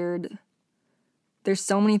so weird. There's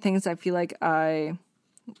so many things I feel like I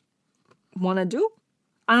want to do.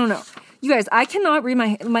 I don't know. You guys, I cannot read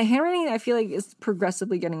my handwriting. I feel like is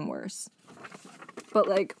progressively getting worse. But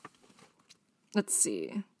like, let's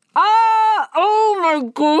see. Oh my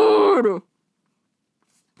god.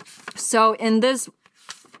 So in this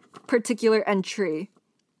particular entry,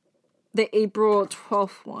 the April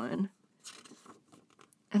 12th one,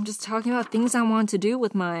 I'm just talking about things I want to do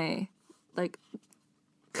with my like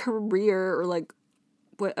career or like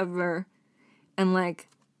whatever, and like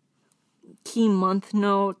key month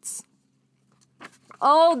notes.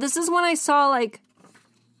 Oh, this is when I saw like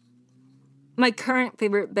my current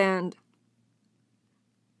favorite band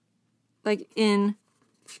like in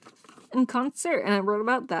concert, and I wrote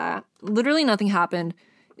about that. Literally nothing happened.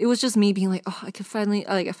 It was just me being like, oh, I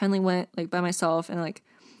finally went like by myself, and like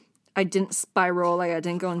I didn't spiral, like I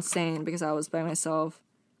didn't go insane because I was by myself.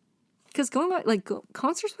 Because going by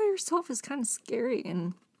concerts by yourself is kind of scary,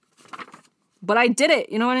 but I did it.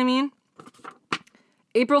 You know what I mean?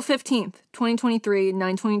 April 15th, 2023,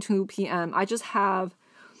 9:22 p.m. I just have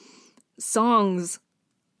songs,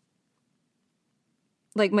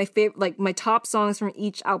 like my favorite, like my top songs from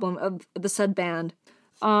each album of the said band.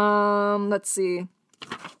 Let's see.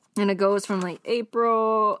 And it goes from like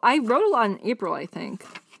April. I wrote a lot in April, I think.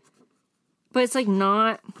 But it's like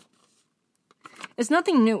it's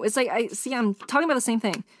nothing new. It's like, I'm talking about the same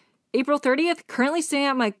thing. April 30th, currently sitting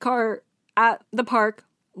at my car at the park,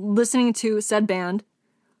 listening to said band.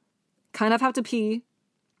 Kind of have to pee.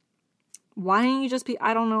 Why didn't you just pee?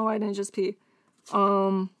 I don't know why I didn't just pee.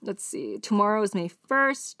 Let's see. Tomorrow is May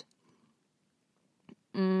 1st.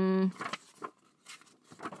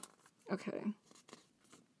 Okay.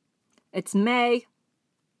 It's May.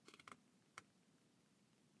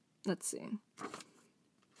 Let's see.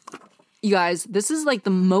 You guys, this is like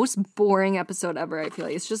the most boring episode ever, I feel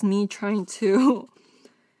like. It's just me trying to...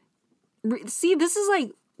 See, this is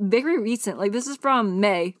like very recent. Like, this is from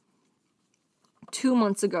May. 2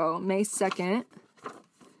 months ago. May 2nd.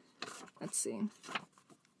 Let's see.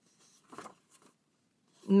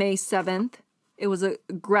 May 7th. It was a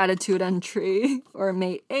gratitude entry. Or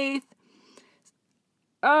May 8th.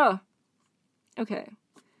 Oh. Okay.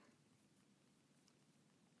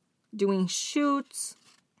 Doing shoots.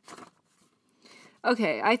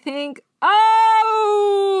 Okay, I think...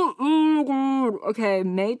 Oh! Okay,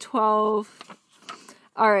 May 12th.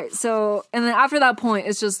 All right, so, and then after that point,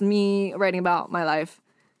 it's just me writing about my life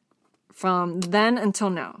from then until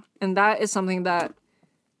now. And that is something that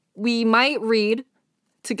we might read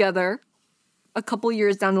together a couple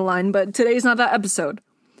years down the line, but today's not that episode.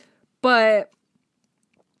 But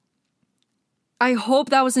I hope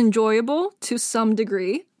that was enjoyable to some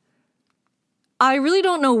degree. I really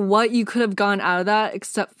don't know what you could have gotten out of that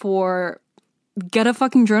except for get a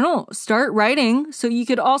fucking journal. Start writing so you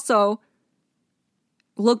could also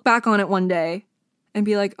look back on it one day and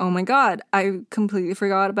be like, oh my God, I completely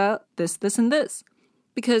forgot about this, this, and this.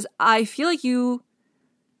 Because I feel like you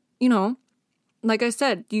know, like I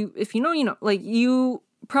said, if you know, you know, like you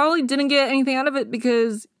probably didn't get anything out of it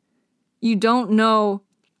because you don't know.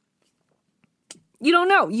 You don't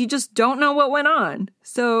know. You just don't know what went on.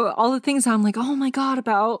 So all the things I'm like, oh my God,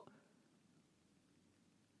 about,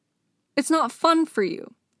 it's not fun for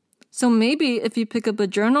you. So maybe if you pick up a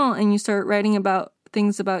journal and you start writing about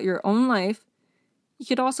things about your own life, you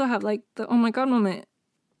could also have like the, oh my God moment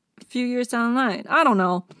a few years down the line. I don't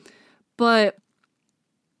know. But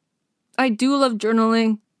I do love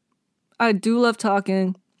journaling. I do love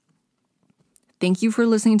talking. Thank you for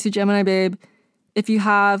listening to Gemini Babe. If you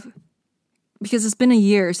have, because it's been a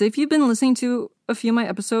year. So if you've been listening to a few of my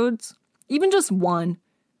episodes, even just one,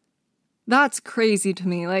 that's crazy to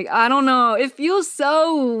me. Like, I don't know. It feels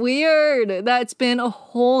so weird that it's been a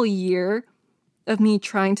whole year of me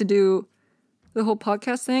trying to do the whole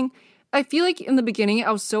podcast thing. I feel like in the beginning,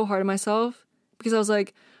 I was so hard on myself because I was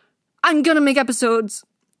like, I'm going to make episodes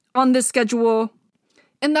on this schedule.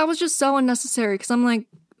 And that was just so unnecessary because I'm like,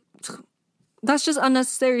 that's just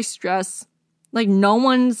unnecessary stress. Like, no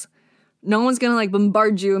one's gonna like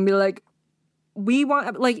bombard you and be like, we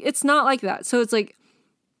want, like, it's not like that. So it's like,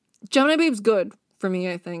 Gemini Babe's good for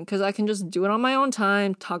me, I think, because I can just do it on my own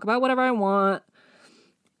time, talk about whatever I want,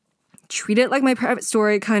 treat it like my private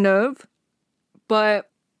story, kind of.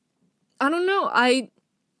 But I don't know. I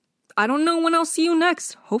don't know when I'll see you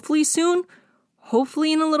next. Hopefully soon.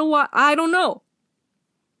 Hopefully in a little while. I don't know.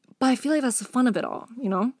 But I feel like that's the fun of it all, you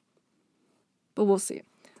know? But we'll see.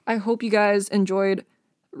 I hope you guys enjoyed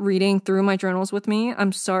reading through my journals with me.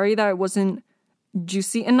 I'm sorry that it wasn't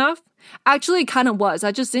juicy enough. Actually, it kind of was.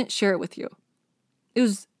 I just didn't share it with you. It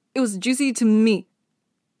was juicy to me.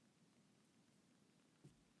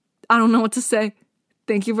 I don't know what to say.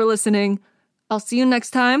 Thank you for listening. I'll see you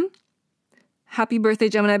next time. Happy birthday,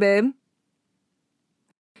 Gemini Babe.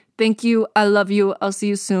 Thank you. I love you. I'll see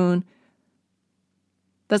you soon.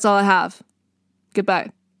 That's all I have.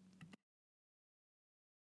 Goodbye.